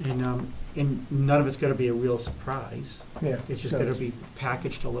 And none of it's gonna be a real surprise. Yeah. It's just gonna be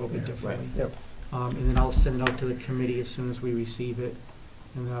packaged a little bit differently. Yep. And then I'll send it out to the committee as soon as we receive it.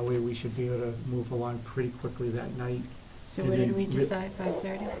 And that way we should be able to move along pretty quickly that night. So And what did then we re- decide,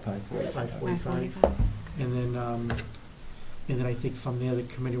 5:30? 5:45. And then I think from there, the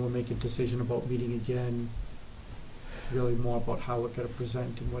committee will make a decision about meeting again, really more about how we're gonna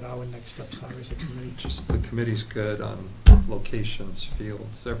present and what our next steps are as a committee. Just, the committee's good on locations,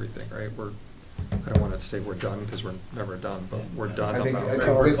 fields, everything, right? I don't want to say we're done, because we're never done, but we're done I think,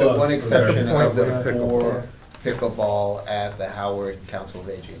 about. with the one exception of the Pickleball. four pickleball at the Howard Council of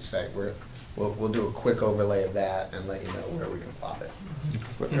Aging site, we'll do a quick overlay of that and let you know where we can plop it.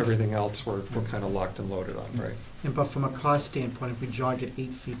 But everything else, we're kind of locked and loaded on, right? But from a cost standpoint, if we jog it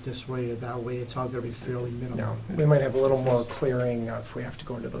 8 feet this way or that way, it's all gonna be fairly No, minimal. we might have a little more clearing if we have to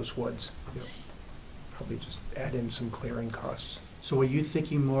go into those woods. Yep. Probably just add in some clearing costs So are you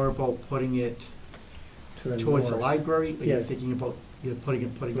thinking more about putting it to the towards the north. library? Or Yeah. you're thinking about, putting it?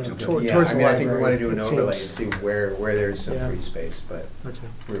 Yeah, Okay. toward- Yeah, towards I the mean, I think we library, want to do an it overlay and seems. see where there's some Yeah. free space, but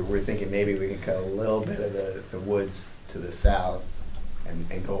Okay. we're thinking maybe we can cut a little bit of the woods to the south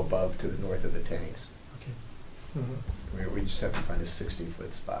and go above to the north of the tanks. Okay. Mhm. We just have to find a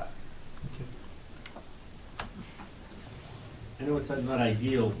 60-foot spot. Okay. I know it's not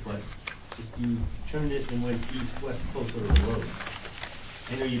ideal, but if you turned it and went east-west closer to the road,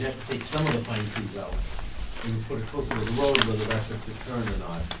 I know you'd have to take some of the pine trees out and put it closer to the road, whether that's just a turn or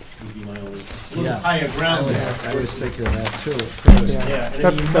not, would be my only, a little Yeah. higher ground there. I was thinking of that too. Yeah. Yeah, and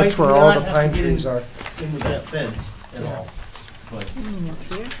That- you that's might where all not the have pine to get trees in- are. in with that fence at all, but. You mean up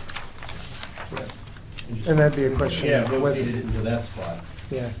here? And that'd be a question Yeah, of whether, rotated it into that spot.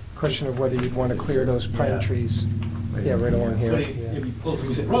 yeah, question of whether you'd want to clear those pine Yeah. trees. Yeah, right along But here. it'd be closer to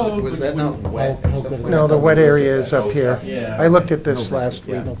Was the road. was but that you not wouldn't- wet? at some point? No, the wet area is up here. Yeah. I looked at this last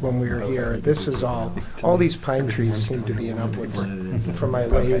week Yeah. when we were here. This is all these pine trees seem to be in upwards from my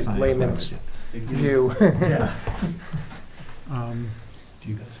layman's view. Yeah. Do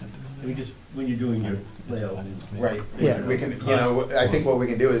you guys have I mean, just when you're doing your layout. Right. Yeah. We can, I think what we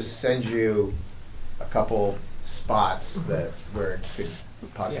can do is send you a couple spots where it could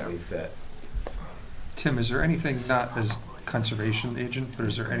possibly fit. Tim, is there anything, not as conservation agent, but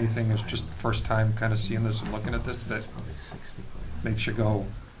is there anything that's just first time kind of seeing this and looking at this that makes you go,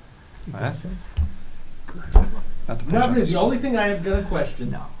 huh? Not to put you Not on really, the the spot. only thing I have got a question,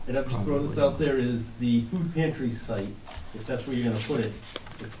 No. and I'm just throwing this out there, is the food pantry site, if that's where you're gonna put it,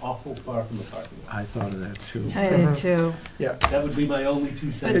 it's awful far from the parking lot. I thought of that too. I did too. Yeah. That would be my only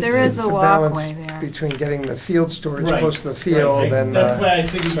 2 cents. But there is It's a balance walkway there. between getting the field storage Right, close to the right. field and, That's why I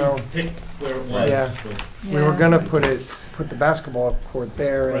figured so, you picked where it was. Yeah. but- we were Yeah. gonna put the basketball court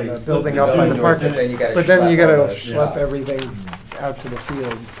there and the Right. building But up by the building, parking. But then you gotta But then you schlep all gotta the schlep stuff. everything out to the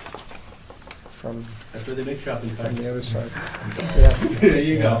field from That's where they make shopping the carts. other side. Yeah. There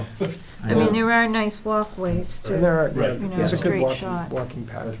you go. I mean, there are nice walkways And there too. are, yeah, Right. You know, there's a good straight shot. walking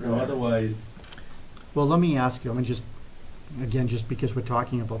path But through no, there. otherwise, Well, let me ask you, I mean, just, again, just because we're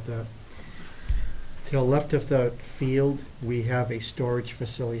talking about that. To the left of the field, we have a storage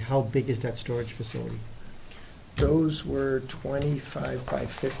facility. How big is that storage facility? Those were 25 by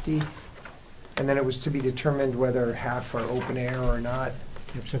 50, and then it was to be determined whether half are open air or not.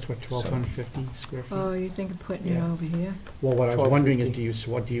 Yep, so that's what, 1,250 square feet? Oh, you think of putting it Yeah. over here? Well, what I was wondering is,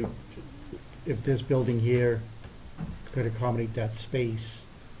 1250. if this building here could accommodate that space,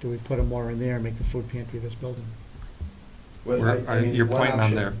 do we put more in there and make the food pantry this building? Well, You're one pointing on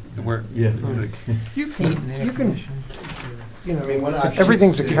option- there, where, Yeah. like, You can, you I mean, one know, option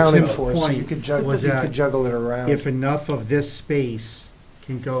everything's is to- accounted Tim's for, so you point could juggle, was you that could juggle it around. If enough of this space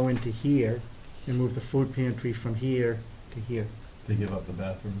can go into here and move the food pantry from here to here. They give up the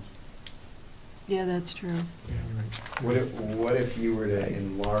bathrooms. Yeah, that's true. What if you were to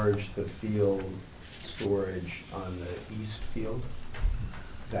enlarge the field storage on the east field,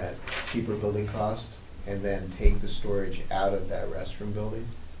 that cheaper building cost, and then take the storage out of that restroom building,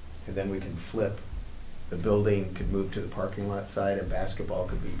 and then we can flip, the building could move to the parking lot side, and basketball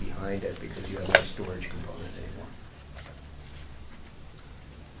could be behind it, because you have no storage component anymore.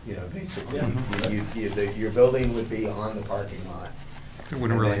 You know, basically, your building would be on the parking lot. it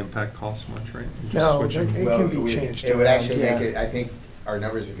wouldn't really impact cost much, right? You just No, switch 'em. it can be changed It would around, actually yeah. make it, I think our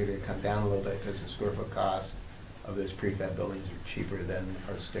numbers are gonna come down a little bit, because the square foot cost of those prefab buildings are cheaper than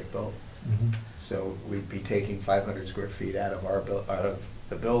our stick built. So we'd be taking 500 square feet out of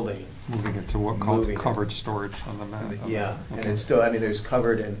the building. Moving into what called Moving it. covered storage on the map. Yeah, and Okay. it's still, I mean, there's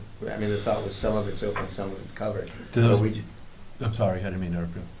covered and, I mean, the thought was some of it's open, some of it's covered. Do But those- we ju- I'm sorry, I didn't mean to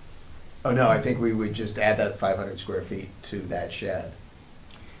interrupt you. Oh, no, I think we would just add that 500 square feet to that shed.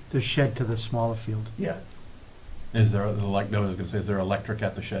 The shed to the smaller field. Yeah, Is there, like, no, I was gonna say, is there electric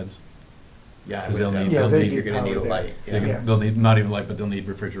at the sheds? yeah. I 'Cause they'll would- need- I they'll would think need you're gonna need a power light, They yeah. can- They'll need, not even light, but they'll need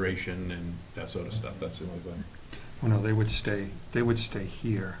refrigeration and that sort of stuff, that's the only thing. Well, no, they would stay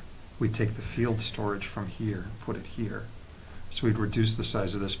here. We'd take the field storage from here, put it here. So we'd reduce the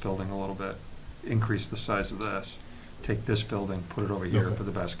size of this building a little bit, increase the size of this, take this building, put it over here, Okay. put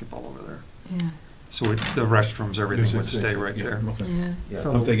the basketball over there. Yeah, So the restrooms, everything would stay right Yeah, there. okay. yeah. Yeah.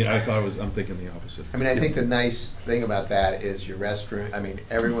 So- I'm thinking the opposite. I mean, I think the nice thing about that is your restroom, I mean,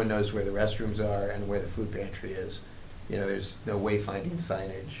 everyone knows where the restrooms are and where the food pantry is. You know, there's no wayfinding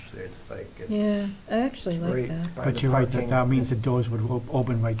signage, it's like, Yeah, I actually like Right that. by But the you're right, parking. that means the doors would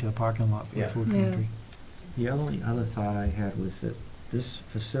open right to the parking lot for the Yeah. food Yeah. pantry. The only other thought I had was that this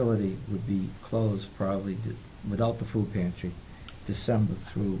facility would be closed probably without the food pantry, December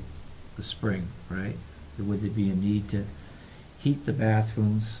through the spring, right? Would there be a need to heat the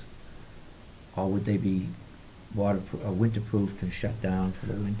bathrooms, or would they be winterproofed and shut down for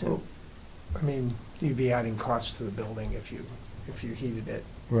the winter? Well, I mean, you'd be adding costs to the building if you heated it.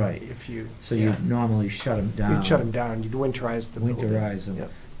 Right, If you. so yeah. you'd normally shut them down. You'd shut them down, you'd winterize the building. Winterize them,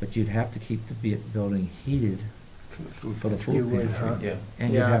 Yep. but you'd have to keep the building heated For the food for the pantry. You food would, pantry. huh? yeah.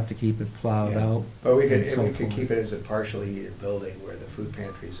 And you'd Yeah. have to keep it plowed Yeah. out. But we and so could forth. keep it as a partially heated building where the food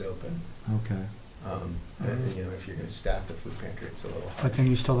pantry's open. Okay. And, you know, if you're gonna staff the food pantry, it's a little hard. But then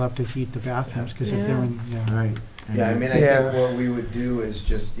you still have to heat the bathrooms, because if they're Yeah. in, yeah. Right. Yeah, I mean, I Yeah. think what we would do is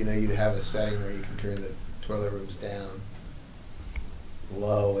just, you know, you'd have a setting where you can turn the toilet rooms down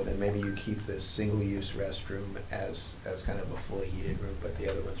low, and then maybe you keep the single-use restroom as kind of a fully heated room, but the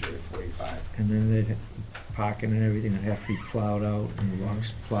other ones are at 45. And then they'd, parking and everything would have to be plowed out and the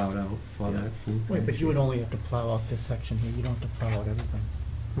walks plowed out for Yeah. that food. Wait, but you would pantry. only have to plow out this section here, you don't have to plow out everything.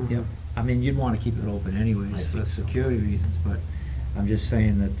 Mhm. Yep, I mean, you'd wanna keep it open anyways I for think so. security reasons, but I'm just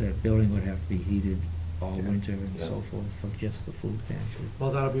saying that the building would have to be heated all Yeah. winter and Yeah. so forth for just the food pantry.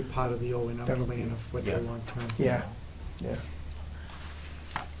 Well, that'll be part of the O and M That'll plan be- of what Yeah. they want term. Yeah, yeah.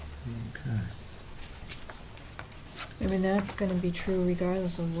 Okay. I mean, that's gonna be true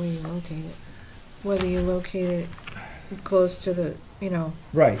regardless of where you locate it. Whether you locate it close to the,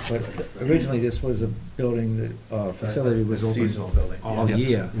 Right, but originally this was a building that, facility was The open seasonal building. all Yes.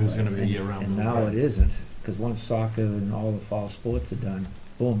 year. It was gonna be a And- year-round And building. now it isn't, because once soccer and all the fall sports are done,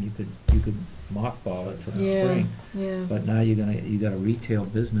 boom, you could mothball it to the yeah, spring. yeah, But now you got a retail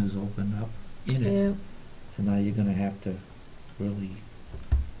business open up in it, yeah, so now you're gonna have to really,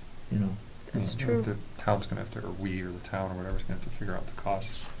 that's Yeah, true. The town's gonna have to, or we, or the town, or whatever's gonna have to figure out the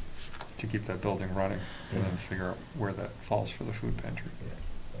costs to keep that building running, and then figure out where that falls for the food pantry.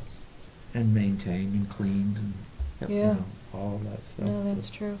 and maintained and cleaned and, Yep. Yeah, all of that stuff. no, that's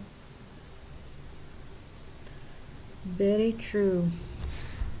true. Very true.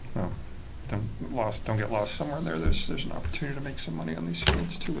 Well, don't get lost somewhere in there. There's an opportunity to make some money on these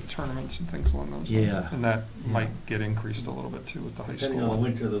fields too, with tournaments and things along those lines. Yeah. And that Yeah. might get increased a little bit too with the high Depending on the school.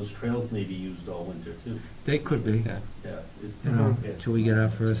 winter, those trails may be used all winter too. They could be, Yeah. Yeah. you know, Yeah. till we get our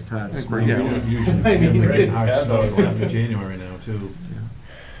first hot I think snow. we're- yeah. Usually, I mean, getting hard yeah, snow those- after January now, too.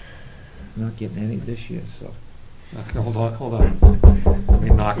 Yeah. Not getting any this year, so. Okay, hold on. Let me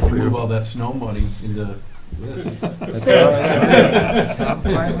knock If for you move you. all that snow money into this. That's So- all right. I'm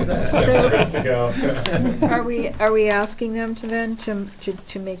fine with that. So- to go. Are we asking them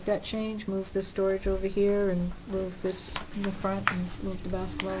to make that change, move the storage over here and move this in the front and move the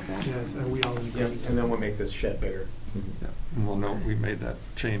basketball back? Yeah, and we all Yeah, agree. and then we'll make this shed bigger. Yeah. And we'll know we made that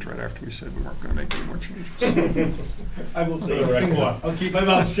change right after we said we weren't gonna make any more changes. I will say the record. I'll keep my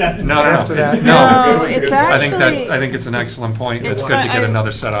mouth shut. No, After that. No, it's I think actually. I think it's an excellent point. It's It's good to fine. get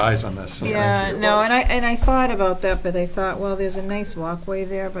another set of eyes on this, so thank Yeah, you. no, and I thought about that, but I thought, well, there's a nice walkway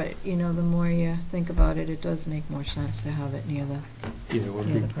there, but, the more you think about it, it does make more sense to have it near the, Yeah, it would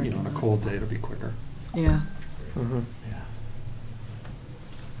Yeah, the be, on a parking lot. cold day, it'll be quicker. yeah. Mhm.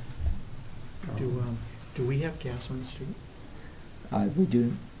 Do we have gas on the street? We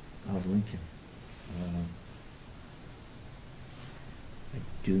do, Lincoln. I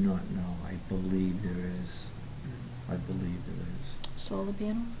do not know, I believe there is. I believe there is. Solar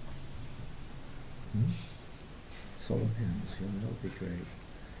panels? Solar panels, yeah, that would be great.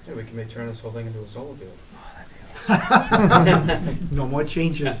 Yeah, we can turn this whole thing into a solar field. No more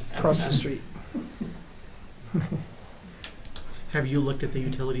changes. Across the street. Have you looked at the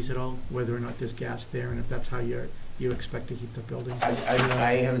utilities at all, whether or not there's gas there, and if that's how you're you expect to heat the building? I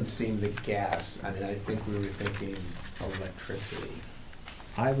haven't seen the gas. I mean, I think we were thinking electricity.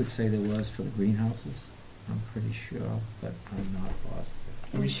 I would say there was for the greenhouses, I'm pretty sure, but I'm not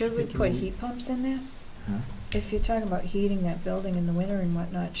positive. And should we put heat pumps in there? Huh? If you're talking about heating that building in the winter and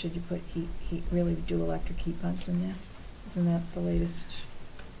whatnot, should you put really do electric heat pumps in there? Isn't that the latest?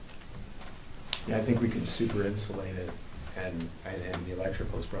 Yeah, I think we can super insulate it, and the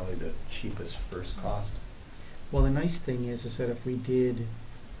electrical is probably the cheapest first cost. Well, the nice thing is that if we did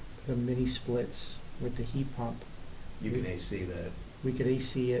the mini splits with the heat pump, You can AC we could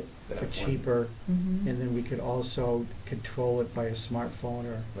AC it that for one. cheaper, Mm-hmm. and then we could also control it by a smartphone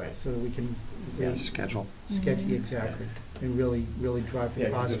or, Right. so that we can Yeah, really Schedule. sketch, Mhm. exactly, and really drive the Yeah,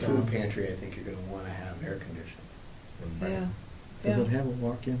 because cost the down. food pantry, I think you're gonna wanna have air conditioning. Yeah. Does Yeah. it have a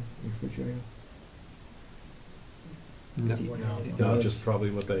walk-in refrigerator? No. No, just probably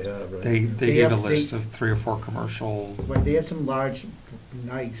what they have, right? They They gave a have- list they- of 3 or 4 commercial, Right, they had some large,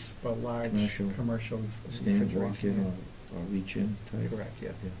 nice, but large Commercial. commercial Stand refrigeration. walk-in or reach-in type? Correct, yeah.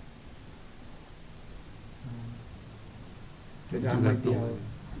 Yeah. do That that might be building.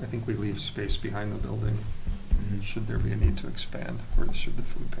 I think we leave space behind the building. Mm-hmm. Should there be a need to expand, or should the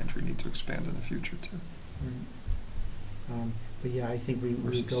food pantry need to expand in the future too? But yeah, I think we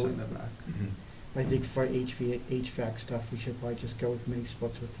Versus go, send it back. I think for HVAC stuff, we should probably just go with mini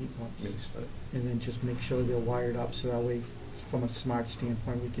splits with heat pumps. Mini split. And then just make sure they're wired up, so that way, from a smart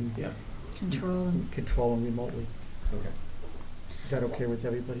standpoint, we can Yeah, Control them. control them remotely. okay. Is that okay with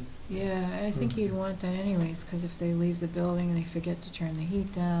everybody? Yeah, I think you'd want that anyways, because if they leave the building and they forget to turn the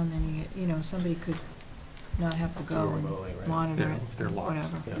heat down, then you get, somebody could not have to Do it go and remotely, right? monitor Yeah, it, if they're locked,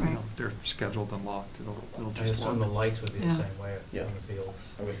 whatever, Yeah. you right? know, if they're scheduled and locked, it'll I just assume the work. lights would be the Yeah. same way Yeah. in the fields.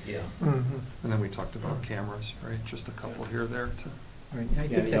 I would, yeah. And then we talked about cameras, right? Just a couple here, there to, Right, I Yeah,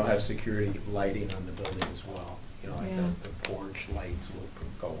 think and you'll have that's, security lighting on the building as well. You know, like Yeah. the porch lights will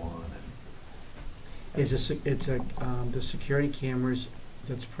go on and. the security cameras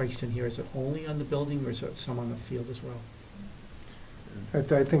that's priced in here, is it only on the building, or is it some on the field as well?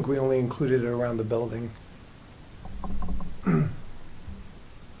 I think we only included it around the building.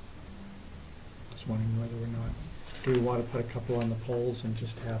 Just wondering whether or not, do we want to put a couple on the poles and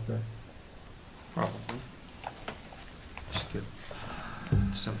just have the, probably. Just get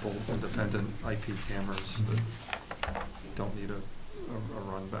simple, independent IP cameras that don't need a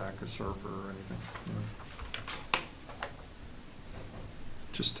run back, a server or anything, you know.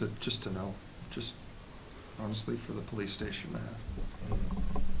 Just to know, just honestly for the police station to have.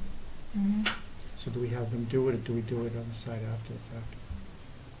 Mhm. so do we have them do it, or do we do it on the side after the fact?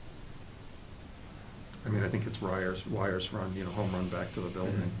 I mean, I think it's wires run, home run back to the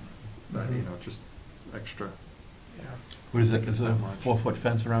building, but, just extra. Yeah. What is it, is it a Not much. 4-foot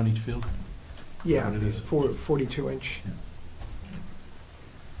fence around each field? Yeah, What it is? 42 inch.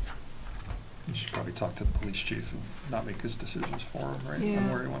 You should probably talk to the police chief and not make his decisions for him, right? On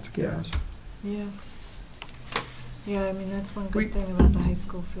Yeah. where he wants Yeah. cameras. Yeah. Yeah, I mean, that's one We- good thing about the high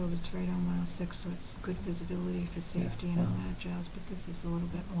school field, it's right on 106, so it's good visibility for safety and all that jazz, but this is a little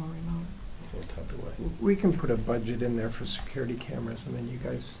bit more remote. A little tucked away. We can put a budget in there for security cameras, and then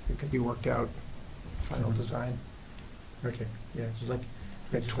it can be worked out, final design, Okay, yeah, just like.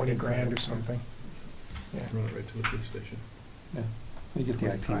 at 20 grand or something. Yeah. Run it right to the police station. Yeah. You get the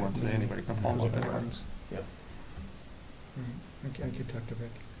IP 25 ones, and anybody can phone with it. runs. Yep. Okay, I could talk to Vic.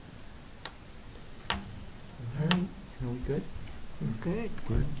 All right, are we good? Good.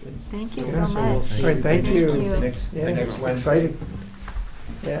 Good. Thank you Yeah, so so we'll much. see All right, thank Thank you. you. Next Yeah, Wednesday. excited.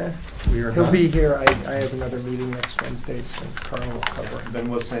 Yeah, We are he'll done. be here. I have another meeting next Wednesday, so Carl will cover. Then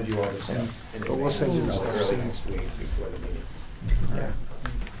we'll send you all the stuff. in But we'll send you the advance, stuff early soon. next week before the meeting. Yeah.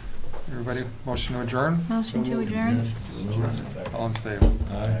 Everybody, motion to adjourn? Motion to adjourn? All in favor?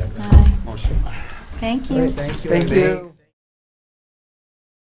 Aye. Motion. Thank All you. right, thank you. Thank everybody. you.